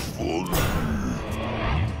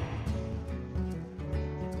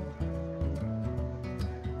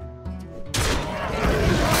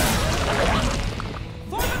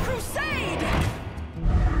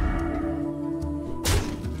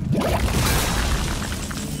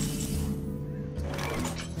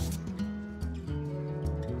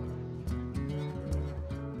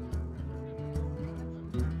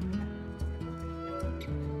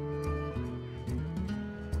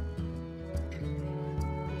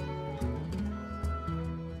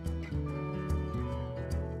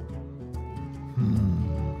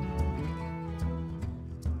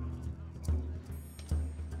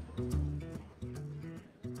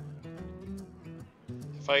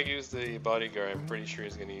 If I use the bodyguard, I'm pretty sure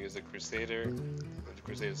he's going to use the Crusader. The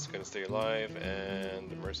Crusader is going to stay alive,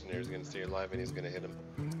 and the Mercenary is going to stay alive, and he's going to hit him.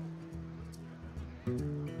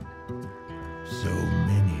 So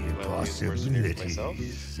many Well, I'll use the Mercenary for myself.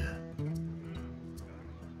 possibilities.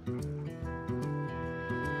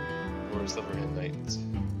 Or Silverhand Knight.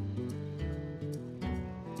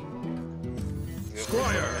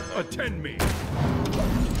 Squire, attend me.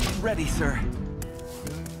 Ready, sir.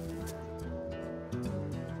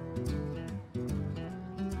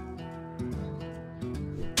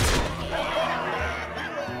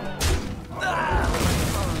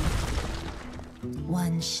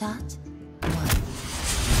 One shot, one.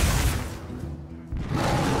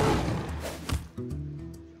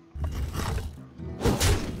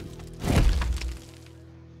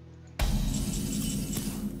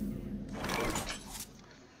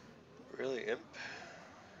 Really, Imp?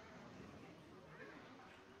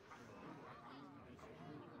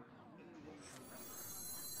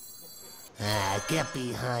 Ah, get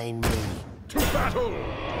behind me. To battle!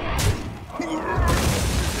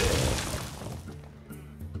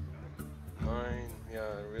 Nine, yeah,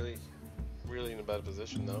 really in a bad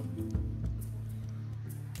position now.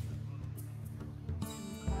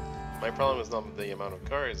 My problem is not the amount of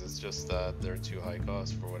cards, it's just that they're too high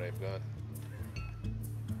cost for what I've got.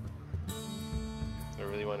 I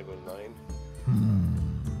really want to go to 9.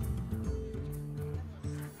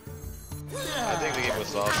 I think the game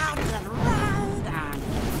was lost.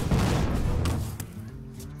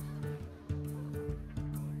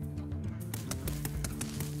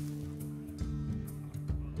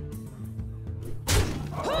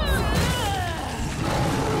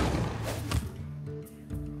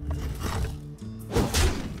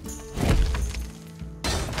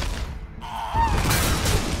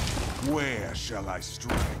 Where shall I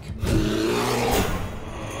strike?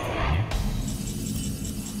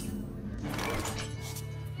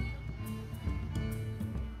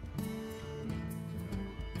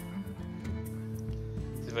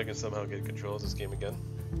 See if I can somehow get control of this game again.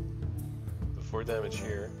 The 4 damage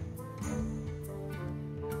here.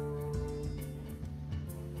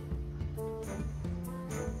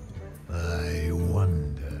 I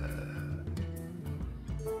wonder.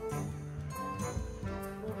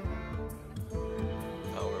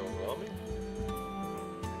 Power overwhelming.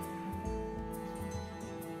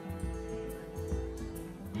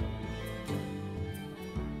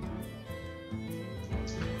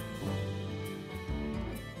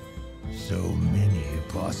 So many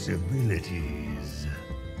possibilities.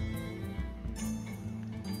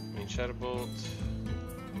 Main Shadow Bolt.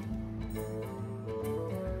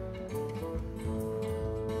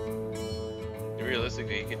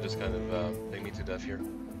 Realistically, you can just kind of make me to death here.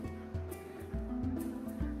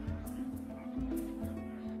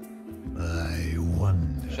 I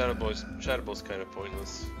wonder. Shadow Bolt's kind of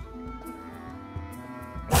pointless.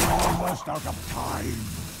 Almost out of time.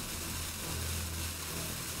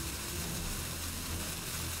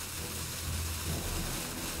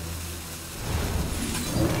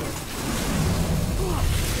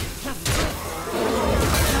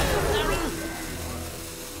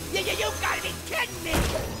 You gotta be kidding me!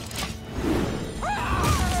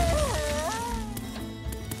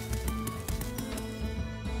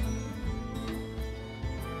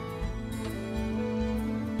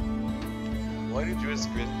 Why did Druid's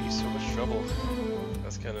Grid be so much trouble?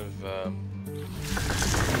 That's kind of very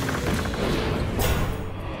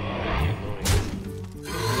annoying.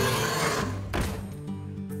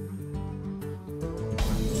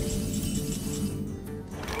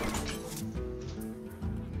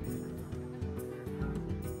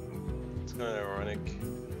 It's kind of ironic.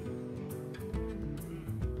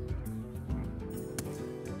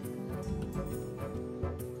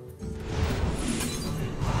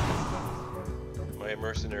 My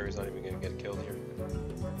mercenary is not even going to get killed here.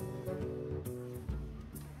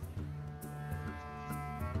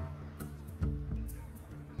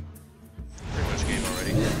 Pretty much game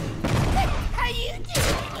already. How you doing?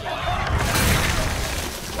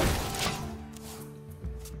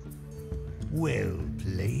 Well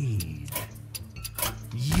played.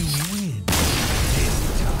 You win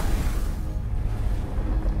this time.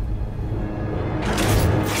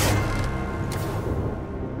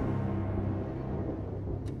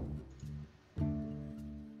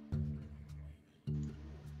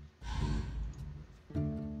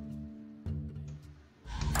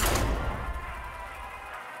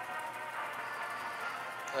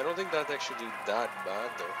 I don't think that actually do that bad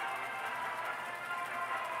though.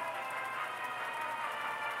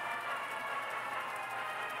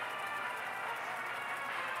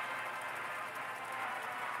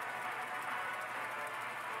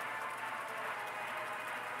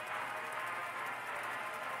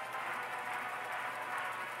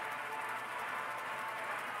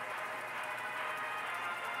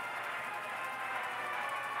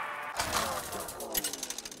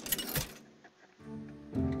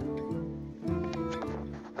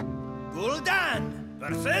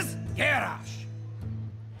 versus Garrosh.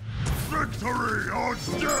 Victory or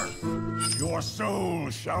death! Your soul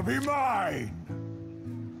shall be mine!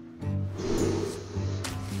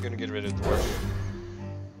 I'm gonna get rid of Dwarf.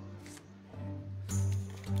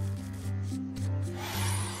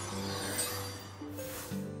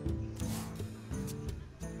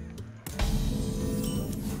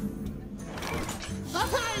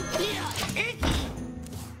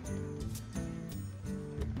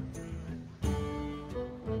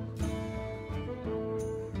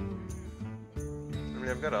 I mean,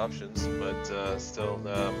 I've got options, but still,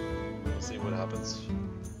 we'll see what happens.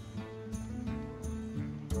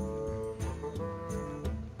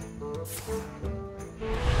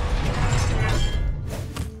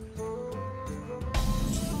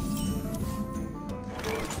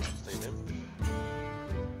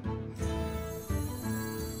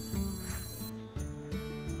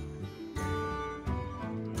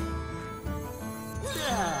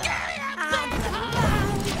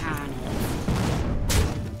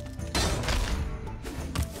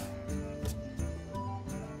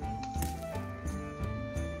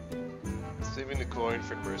 Saving the coin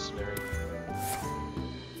for the mercenary.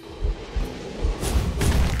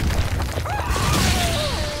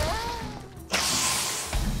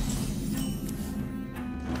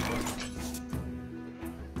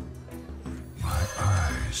 My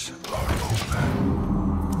eyes are open.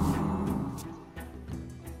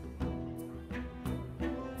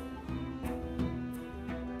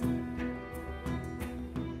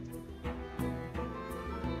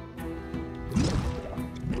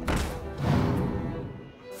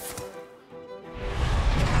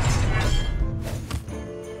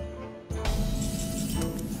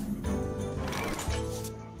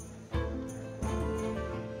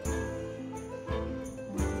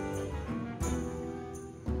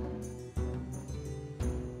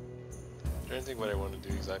 I don't think what I want to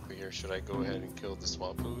do exactly here. Should I go ahead and kill the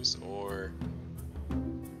swamp ooze or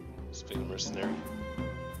split the mercenary?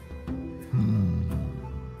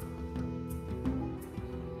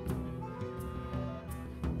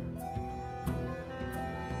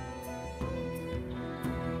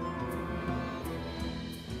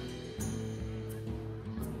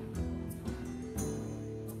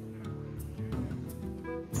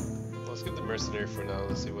 Let's get the mercenary for now.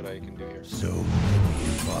 Let's see what I can do here. So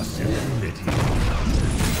many possibilities.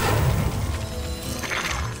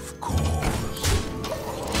 Of course.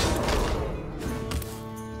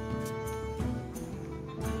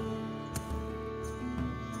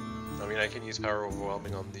 I mean, I can use power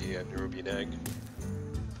overwhelming on the Nerubian egg.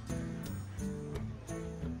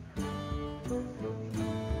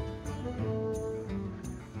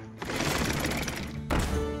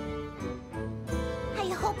 I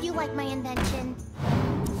hope you like my invention.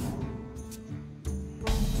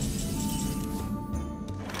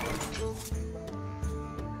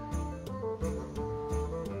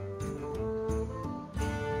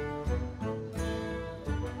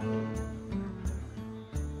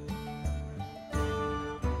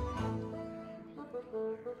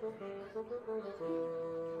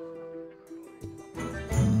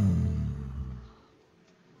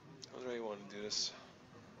 How do I want to do this?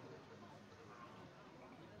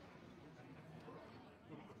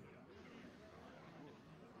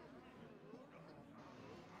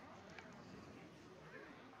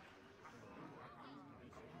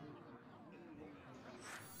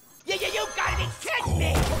 You gotta be kidding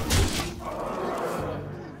me!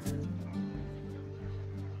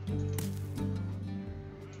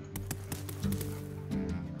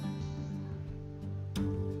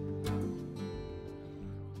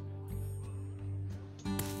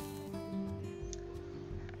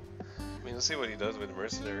 I mean, let's see what he does with the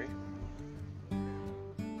mercenary.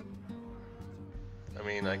 I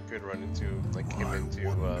mean, I could run into, like, him into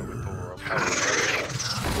with power.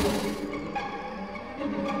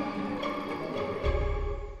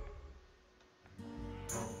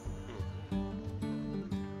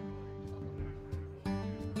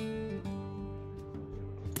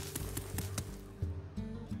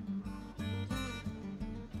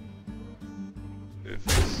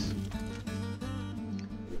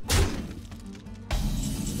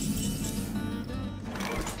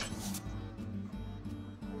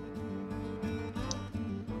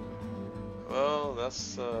 Well,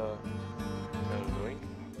 that's kind of annoying.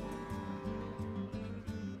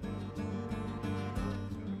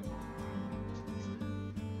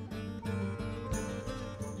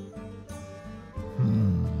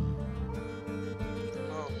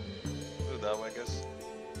 Oh, do it that way, I guess.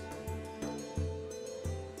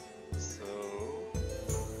 So,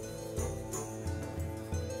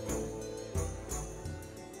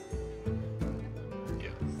 yeah.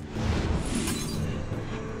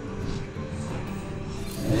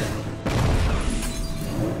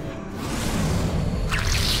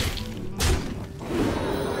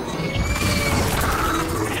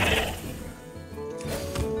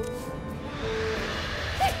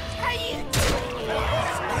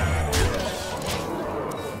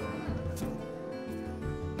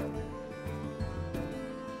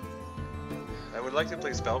 would like to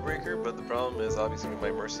play Spellbreaker, but the problem is obviously with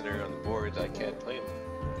my mercenary on the board, I can't play him.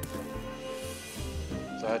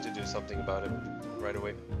 So I had to do something about it right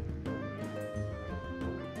away.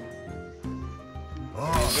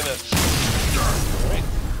 He's gonna... Alright,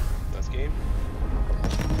 that's game.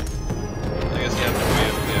 I guess you have to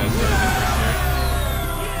wait. Yeah,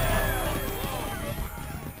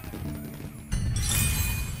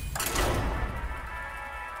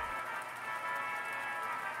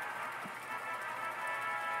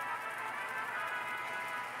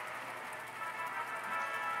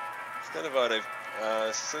 it's not kind of odd.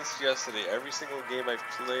 Since yesterday, every single game I've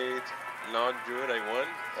played non-Druid, I won.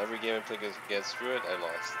 Every game I played against Druid, I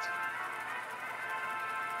lost.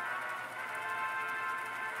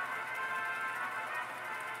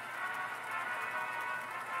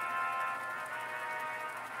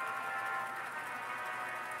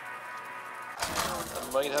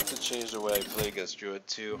 I might have to change the way I play against Druid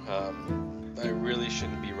too. I really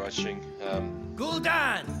shouldn't be rushing.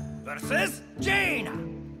 Gul'dan versus Jaina.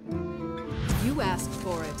 You asked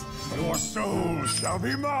for it. Your soul shall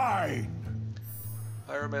be mine.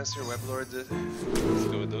 Pyromancer, Weblord. Let's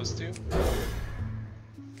go with those two.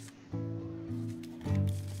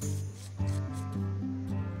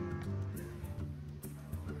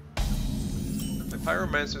 The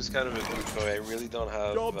Pyromancer is kind of a decoy. I really don't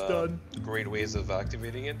have great ways of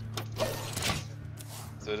activating it.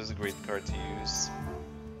 So it is a great card to use.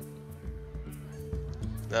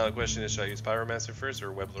 Now the question is, should I use Pyromancer first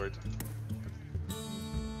or Weblord?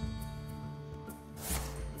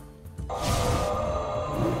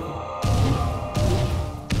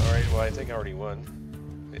 Alright, well I think I already won.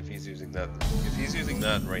 If he's using that. If he's using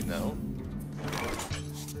that right now.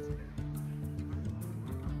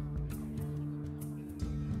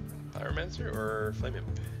 Pyromancer or Flame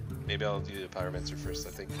Imp? Maybe I'll do the Pyromancer first, I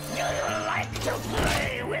think. You like to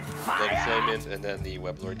play with fire? Then Flame Imp and then the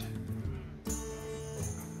Weblord.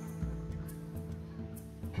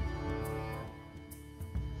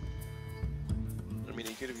 I mean,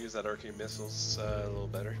 he could have used that Arcane Missiles a little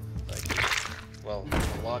better. Like, well,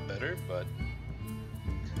 a lot better, but...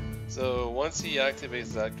 So, once he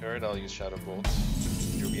activates that card, I'll use Shadow Bolt.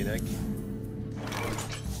 Ruby and Egg.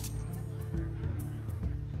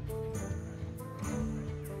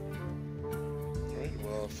 Okay,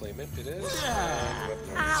 well, Flame Imp it is. And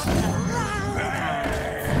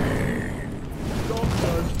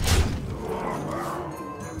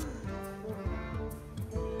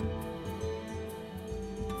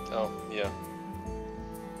oh, yeah.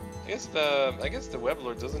 I guess the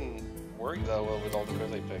Weblord doesn't work that well with all the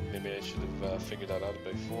cards I picked. Maybe I should have figured that out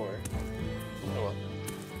before. Oh well.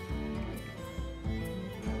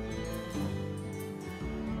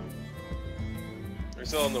 We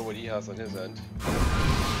still don't know what he has on his end.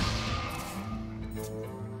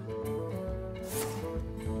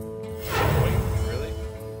 Wait, really?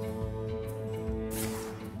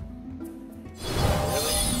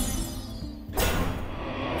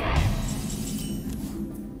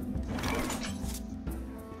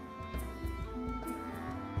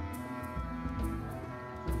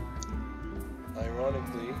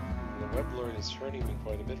 Ironically, the Weblord is hurting me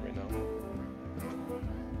quite a bit right now.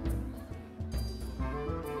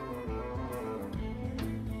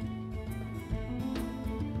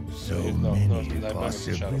 So many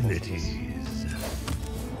possibilities.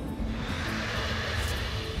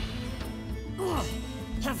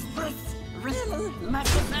 Has this really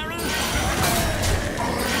necessary?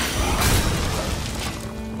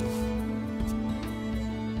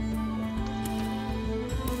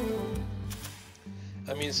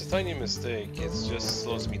 I mean, it's a tiny mistake. It just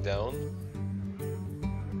slows me down.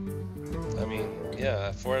 I mean,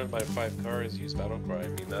 yeah, 4 out of my 5 cards use Battlecry. I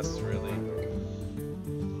mean, that's really...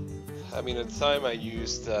 I mean, at the time I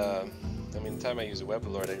used, the time I used a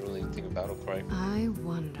Weblord, I didn't really think of Battlecry. I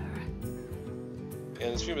wonder. And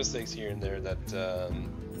there's a few mistakes here and there that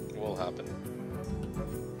will happen.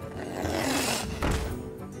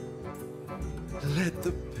 Let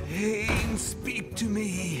the pain speak to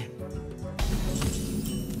me.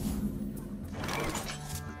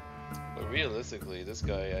 But realistically, this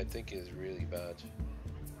guy I think is really bad.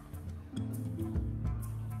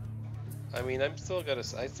 I mean, I still think I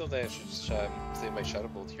should just save my Shadow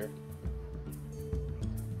Bolt here.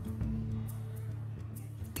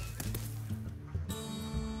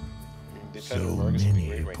 So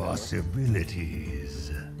many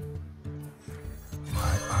possibilities.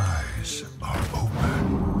 My eyes are open.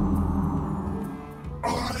 I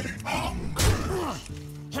hunger.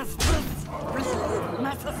 Has this really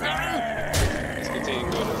necessary? Let's continue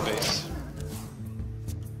to go to the face.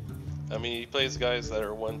 I mean, he plays guys that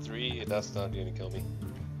are 1-3, that's not going to kill me.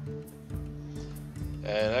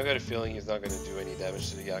 And I've got a feeling he's not going to do any damage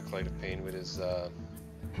to the Acolyte of Pain with his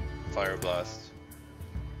Fire Blast.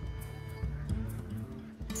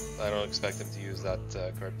 I don't expect him to use that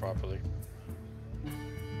card properly.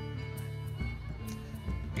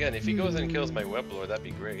 Again, if he goes and kills my Weblord, that'd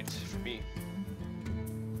be great for me.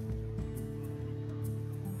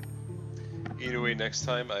 Either way, next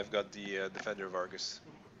time I've got the Defender of Argus.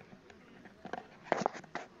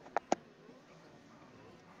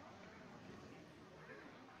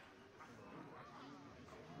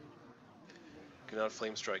 Cannot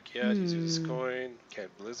Flame Strike yet, he's used his coin,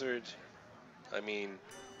 can't Blizzard. I mean,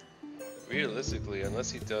 realistically,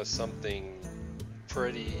 unless he does something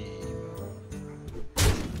pretty...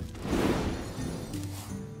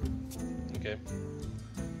 Okay.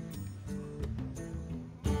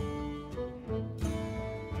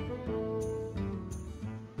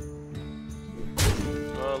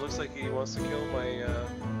 Well, it looks like he wants to kill my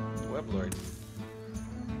Weblord.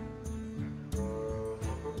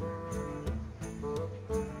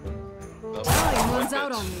 He runs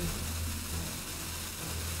out on me.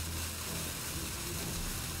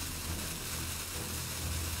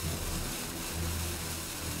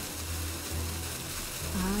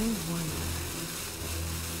 I wonder.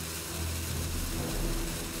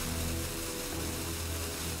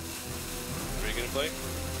 Are you gonna play?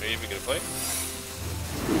 Are you even gonna play?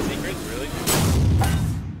 Secret? Really?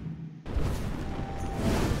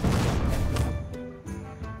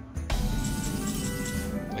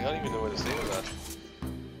 I don't even know what to say to that.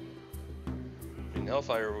 I mean,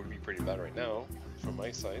 Hellfire would be pretty bad right now, from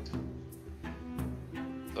my side.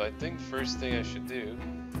 So I think first thing I should do,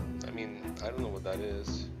 I mean, I don't know what that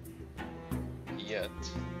is yet.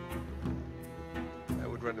 I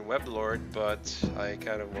would run the Weblord, but I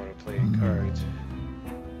kind of want to play a card.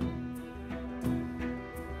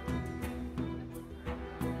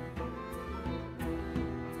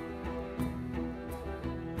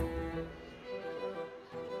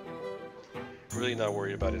 Really not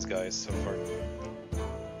worried about his guys so far.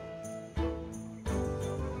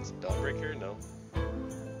 Spellbreaker? No.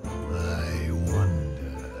 I wonder.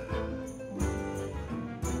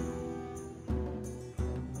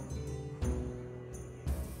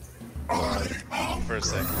 For a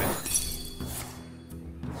sec, man.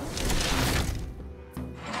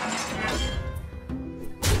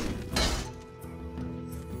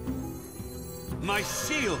 My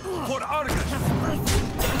shield for Argus!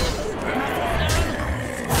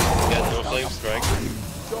 Got no Flame Strike.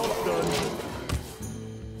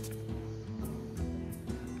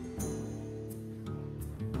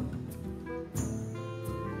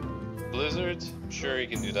 Blizzard? Sure, he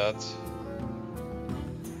can do that.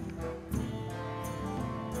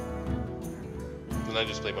 Then I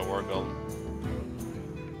just play my War Golem.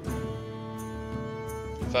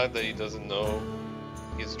 The fact that he doesn't know,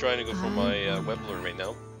 he's trying to go for my Weblord right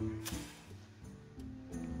now.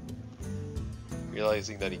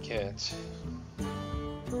 Realizing that he can't.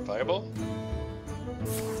 Fireball?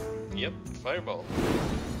 Yep, Fireball.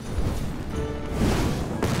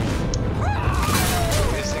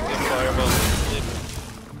 Missing the Fireball flip.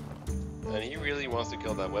 And he really wants to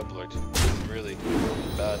kill that Weblord. Really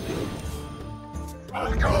badly.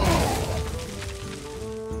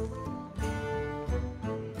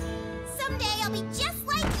 Someday I'll be just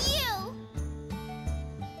like you.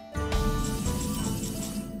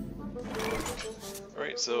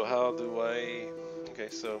 Alright, so how do I... Okay,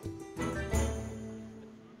 so...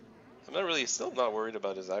 I'm not really, still not worried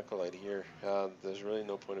about his Acolyte here. There's really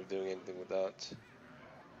no point of doing anything with that.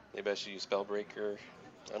 Maybe I should use Spellbreaker.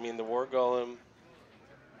 I mean, the War Golem...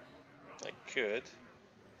 I could.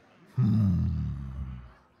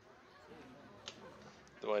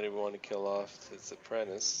 Do I even want to kill off its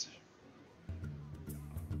apprentice?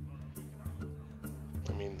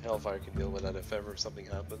 I mean, Hellfire can deal with that if ever something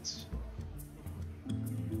happens.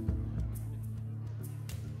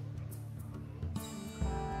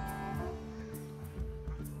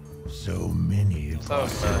 So many So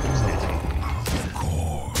of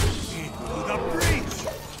course. Into the breach!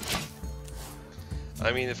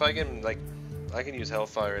 I mean, if I can, like, I can use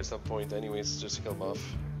Hellfire at some point anyways, just to kill him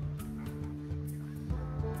off.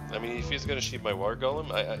 I mean, if he's gonna sheep my War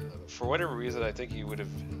Golem, I for whatever reason, I think he would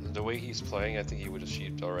have, the way he's playing, I think he would have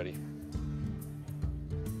sheeped already.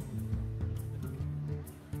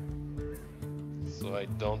 So I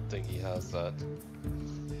don't think he has that.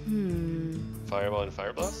 Fireball and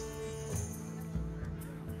Fire Blast?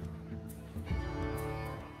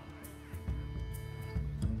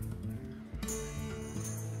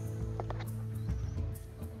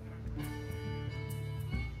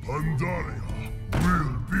 Pandaria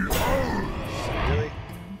will be ours! Really?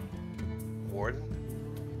 Warden?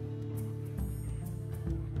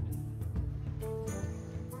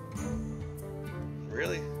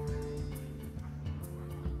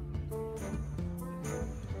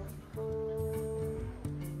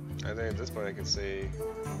 I think at this point I can say...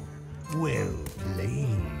 Well played.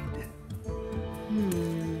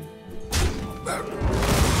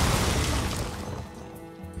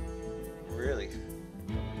 Really?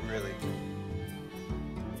 Really?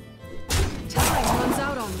 Time runs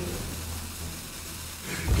out on me.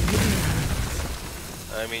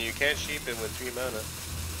 I mean, you can't sheep him with 3 mana.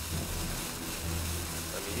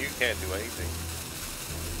 I mean, you can't do anything.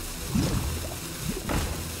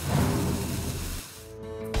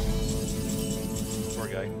 Poor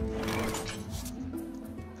guy.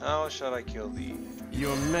 How shall I kill thee?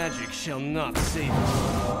 Your magic shall not save you.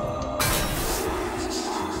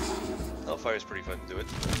 Hellfire is pretty fun to do it.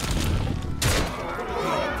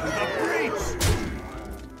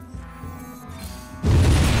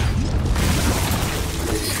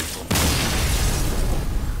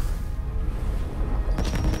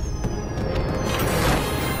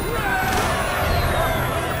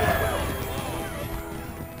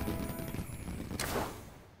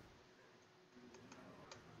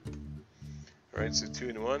 Alright, so 2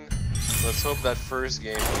 and 1. Let's hope that first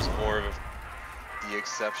game was more of the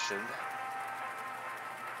exception.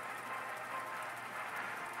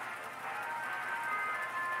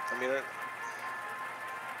 I mean,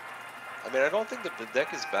 I don't think the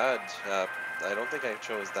deck is bad. I don't think I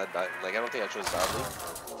chose that bad. Like, I don't think I chose badly.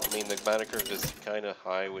 I mean, the mana curve is kind of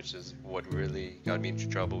high, which is what really got me into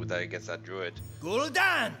trouble with that against that druid.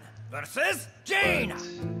 Gul'dan versus Jaina.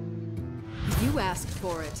 You asked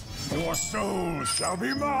for it. Your soul shall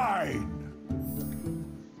be mine.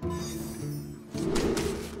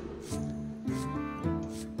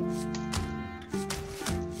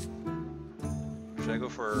 Should I go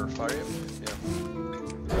for Firebot? Yeah.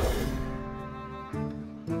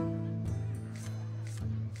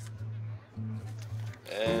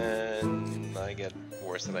 And I get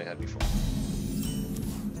worse than I had before.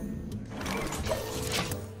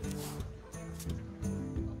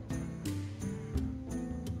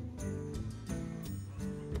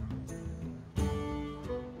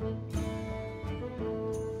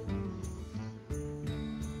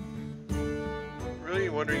 Really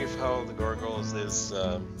wondering if how the gargoyles is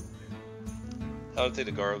how to take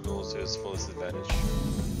the gargoyles to its fullest advantage.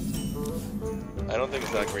 I don't think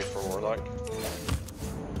it's that great for Warlock.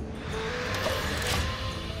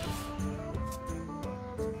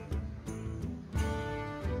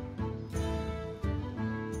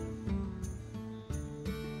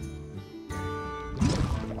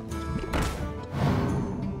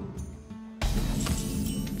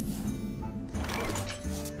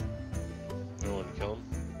 No one to kill him.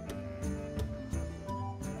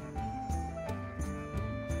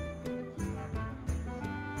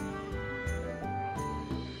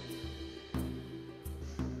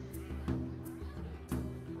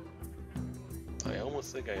 I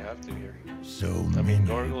almost think I have to here. So I mean, many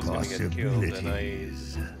Gargoyle's gonna get killed, and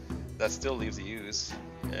possibilities. that still leaves a use,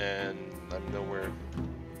 and I'm nowhere.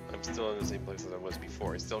 I'm still in the same place as I was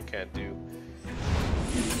before. I still can't do.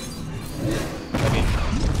 I mean,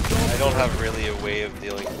 I don't have really a way of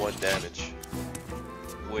dealing 1 damage,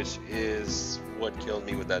 which is what killed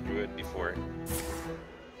me with that druid before.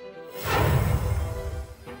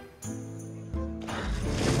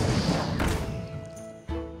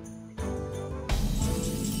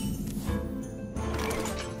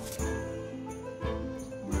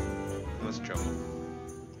 Trouble.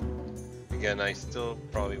 Again, I still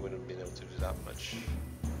probably wouldn't have been able to do that much.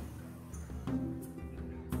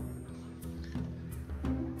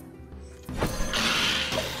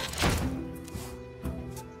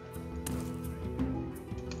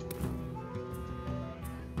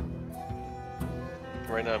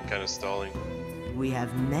 Right now I'm kind of stalling. We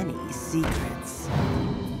have many secrets.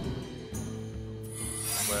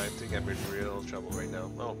 But I think I'm in real trouble right now.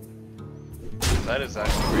 Oh. That is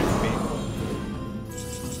actually great for me.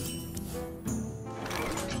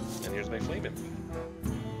 And here's my flame imp.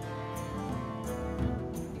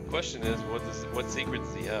 Question is, what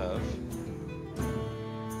secrets do you have?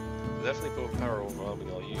 Definitely put power overwhelming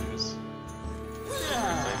I'll use.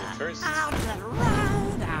 Flame imp first. I'll get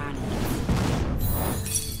right on it.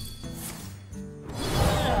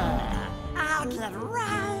 I'll get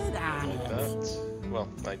right on it. That. Well,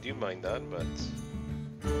 I do mind that, but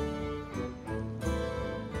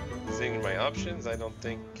seeing my options, I don't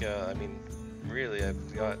think, I mean, really,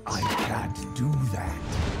 I've got... I can't do that.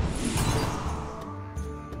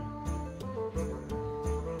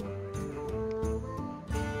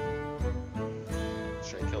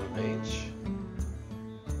 Should I kill the mage?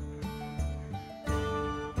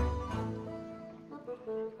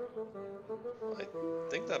 I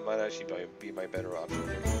think that might actually be my better option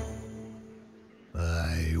here.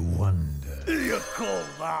 I wonder. You call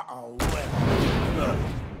that a weapon?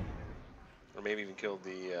 Or maybe even kill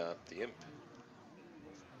the imp.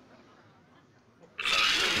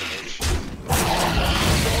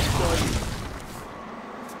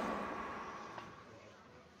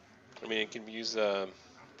 I mean, it can use power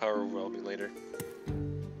overwhelming later.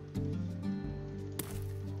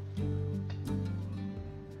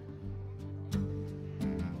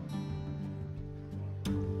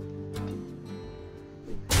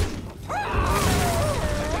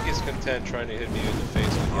 Content trying to hit me in the face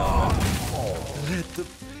with the helmet. Let the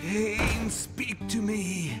pain speak to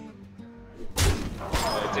me.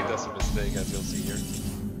 I think that's a mistake, as you'll see here.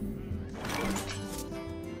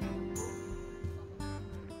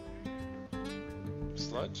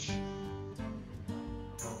 Sludge.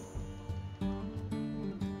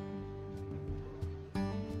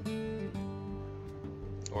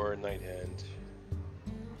 Or Night Hand.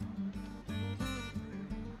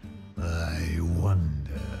 I wonder.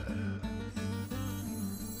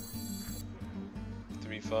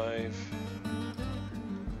 3-5.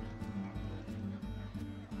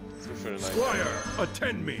 Let's go for the Night Hand. Squire,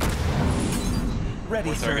 attend me. Ready,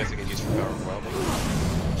 More sir. targets I can use for power overwhelming.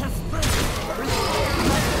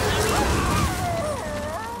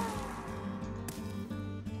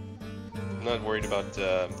 I'm not worried about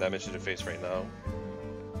damage to the face right now.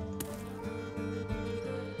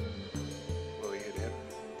 Will he hit him?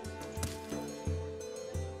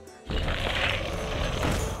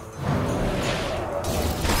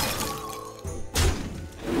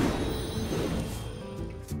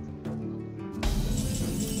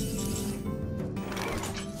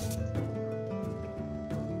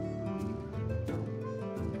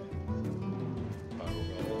 Power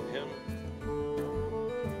overwhelming him.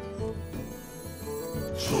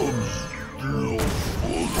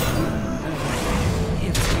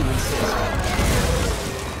 If you insist.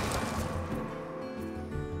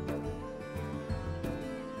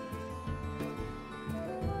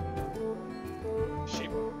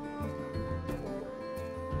 Sheep.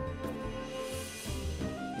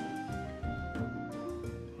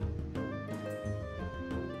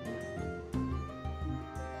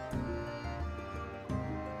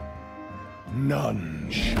 None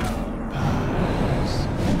shall pass.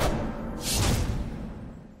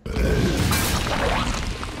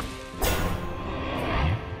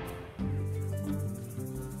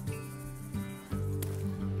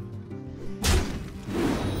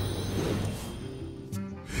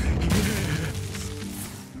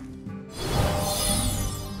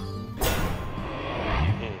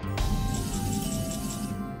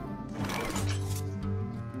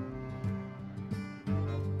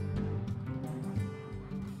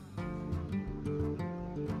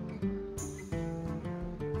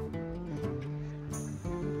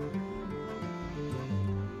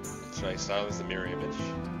 Should I silence the mirror image?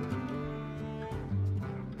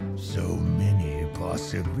 So many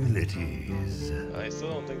possibilities. I still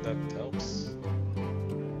don't think that helps.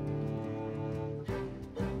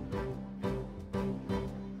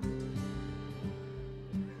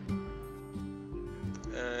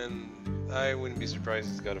 And I wouldn't be surprised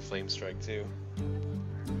if it's got a flame strike too.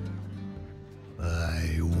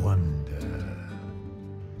 I wonder.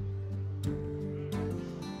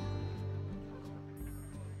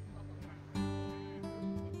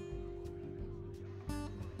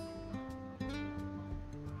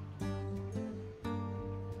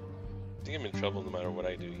 I think I'm in trouble no matter what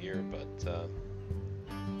I do here, but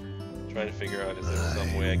trying to figure out is there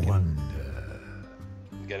some way I can wonder.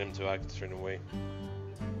 get him to act a certain way.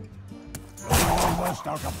 Almost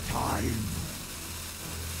out of time.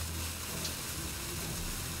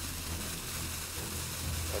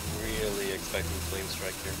 I'm really expecting flame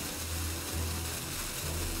strike here.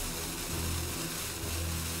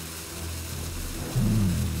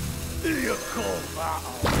 You call that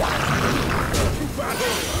a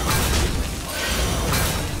battle?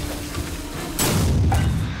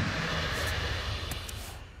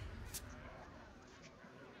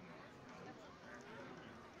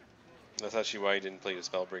 That's actually why I didn't play the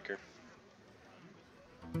Spellbreaker.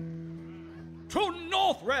 To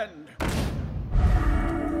Northrend!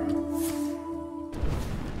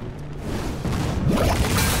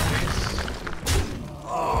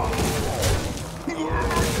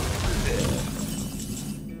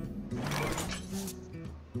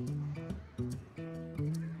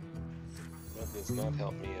 That does not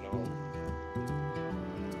help me at all.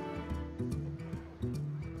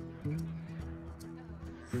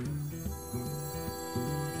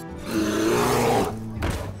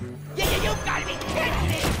 You gotta be kidding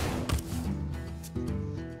me!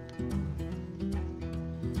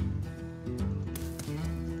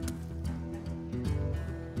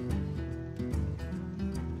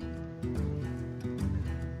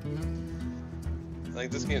 Like,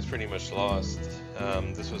 this game's pretty much lost.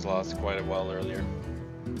 This was lost quite a while earlier.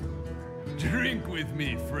 Drink with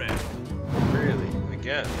me, friend. Really?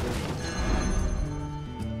 Again?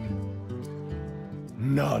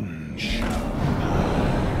 None shall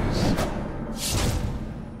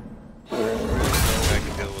There's really no way I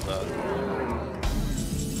can deal with that.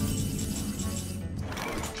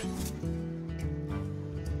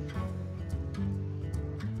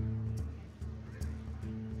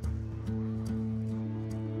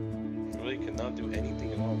 Really cannot do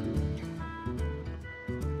anything at all.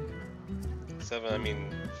 7, I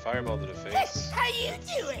mean, fireball to the face. How you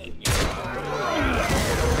doing?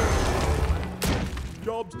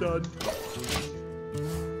 Job's done.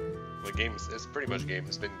 The game is, it's pretty much game.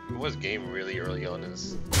 It was game really early on. I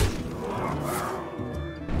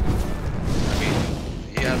mean,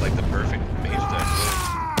 he had like the perfect mage deck.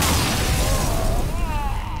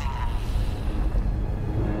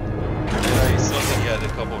 And I still think he had a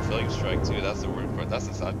couple of Filling Strike too. That's the worst part. That's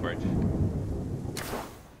the sad part.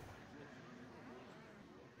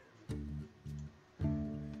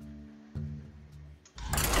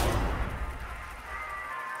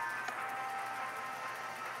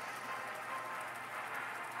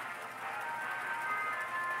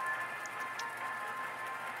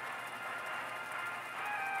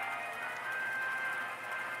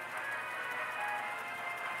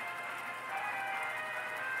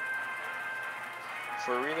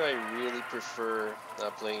 For Arena, I really prefer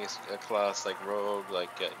playing a class like Rogue,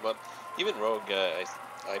 but even Rogue, I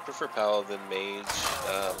prefer Paladin, Mage.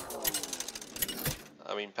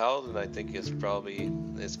 I mean, Paladin, I think is probably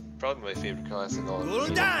my favorite class in all of Arena.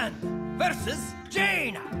 Gul'dan versus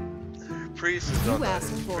Jaina. Priest is not You bad.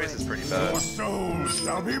 asked for Priest is it. pretty Your bad. soul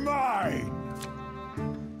shall be mine.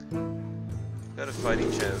 Got a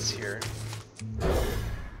fighting chance here.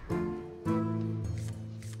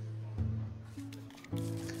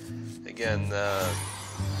 Again,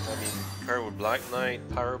 I mean, card with Black Knight,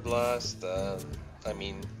 Power Blast. I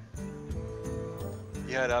mean,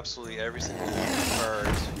 he had absolutely every single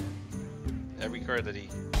card. Every card that he,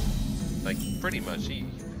 like, pretty much he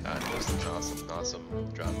had just an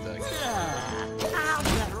awesome draft deck. I'll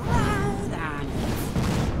get right on it.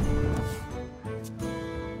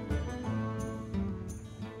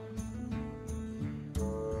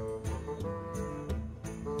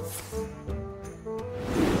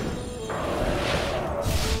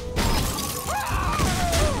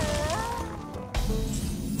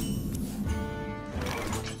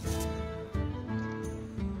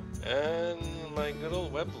 And my good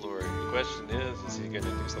old Web Lord. The question is he going to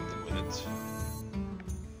do something with it?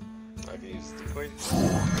 I can use the decoy.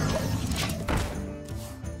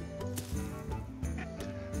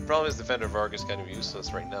 Problem is Defender of Arc is kind of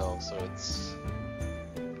useless right now, so it's...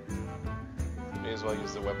 May as well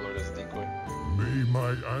use the Web Lord as a decoy. May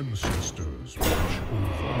my ancestors watch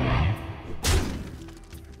over me.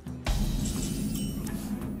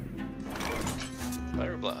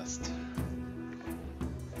 Fire Blast.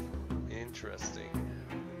 Interesting.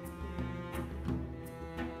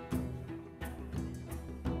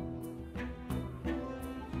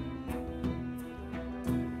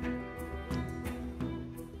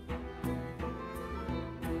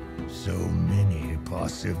 So many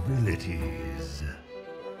possibilities.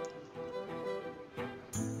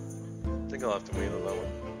 I think I'll have to wait on that one.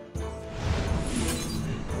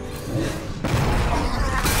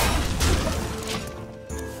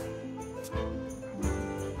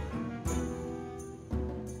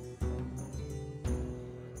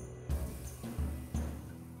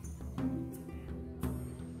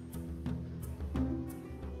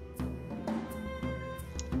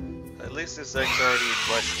 At least this deck's already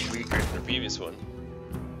much weaker than the previous one.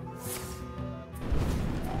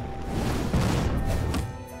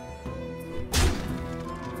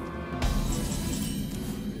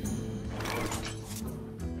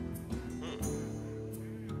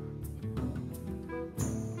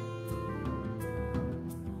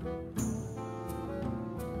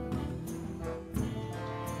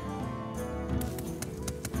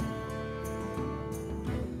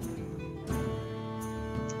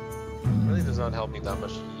 Really does not help me that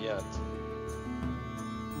much yet.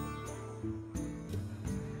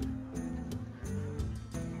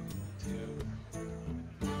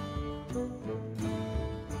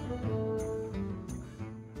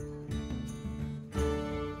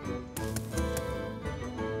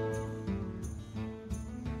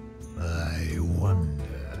 I wonder.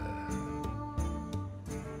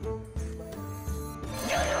 Do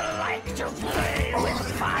you like to play with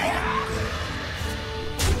fire?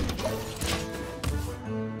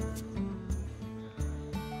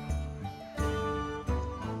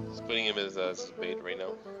 as bait right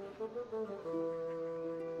now.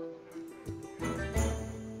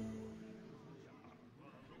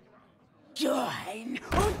 Join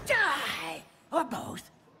or die, or both.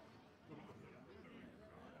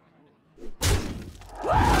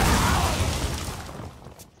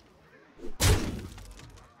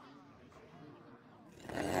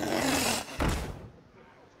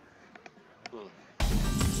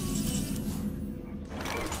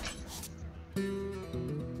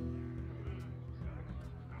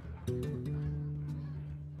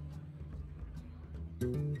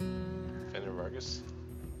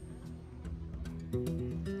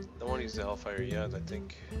 Don't want to use the Hellfire yet, I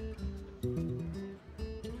think.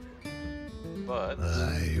 But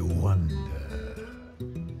I wonder.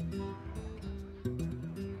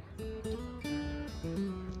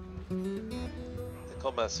 the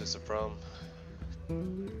Callmaster's a problem. I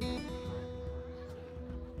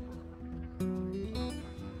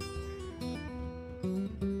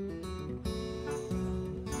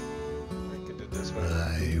could do this one.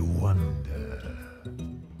 I wonder.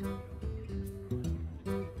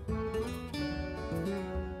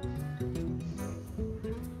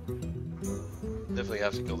 Definitely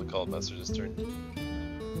have to kill the Callmaster this turn.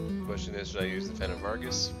 Question is, should I use the Phantom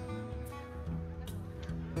Vargas?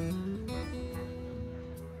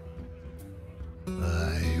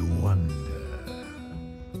 I wonder.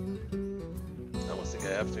 I almost think I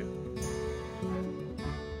have to.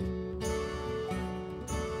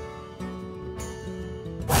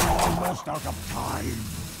 Almost out of time.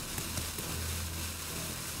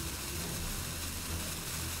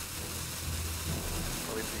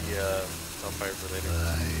 I'll leave the Hellfire for later.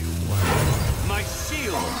 I wonder. My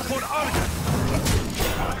shield for Argon!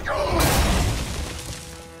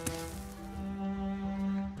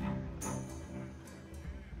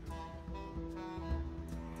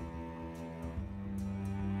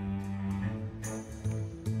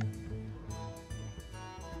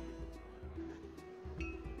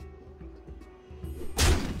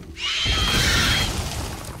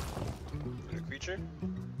 New creature?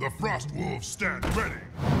 The Frost Wolves stand ready.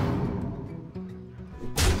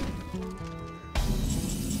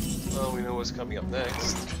 Well, we know what's coming up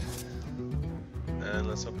next. And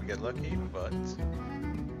let's hope we get lucky, but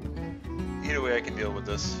either way I can deal with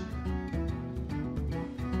this.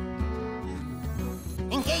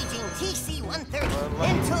 Engaging TC-130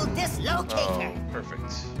 into dislocator. Oh,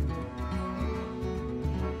 perfect.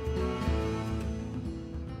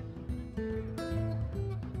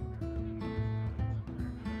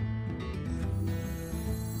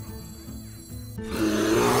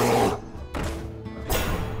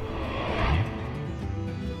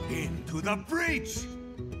 Into the breach!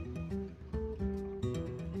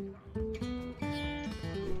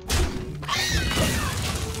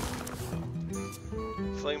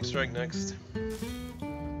 Flame strike next.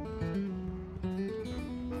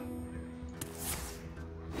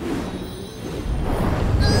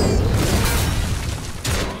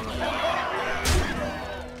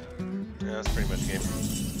 Yeah, that's pretty much game.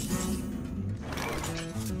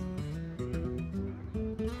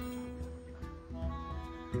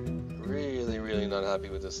 Really not happy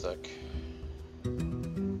with this deck.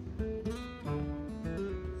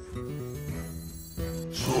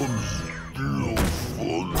 Some still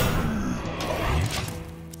funny.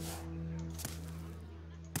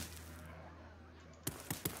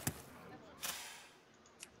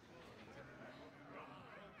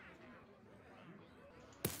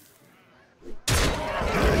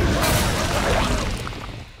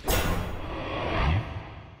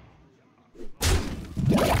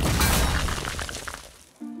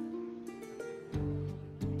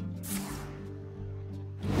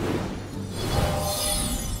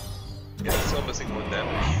 Yeah, still missing 1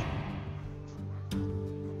 damage.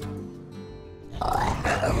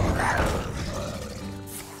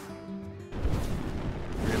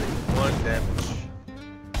 Really, 1 damage.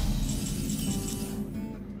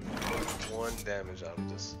 1 damage out of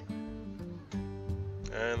this.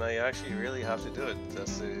 And I actually really have to do it.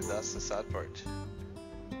 That's the sad part.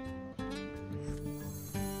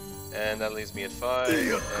 And that leaves me at 5,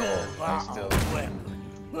 and I still...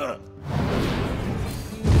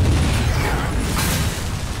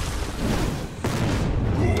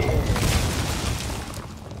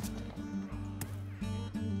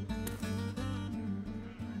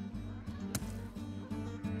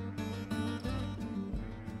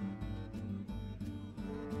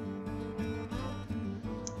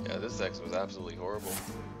 Yeah, this deck was absolutely horrible.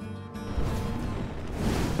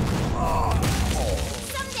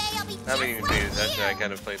 Someday I'll be I haven't even just paid like attention, you. I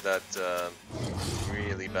kind of played that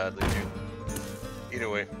really badly too. Either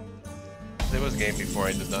way, there was a game before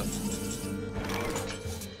I did that.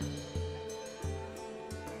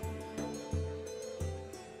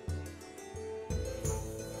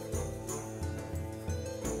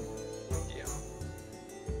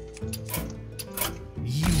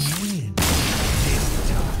 You win this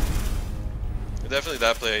time. Definitely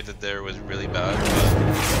that play I did there was really bad,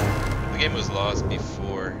 but the game was lost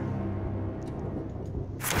before.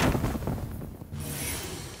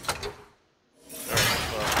 Alright,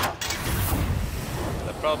 well,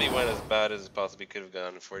 that probably went as bad as it possibly could have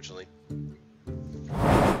gone, unfortunately.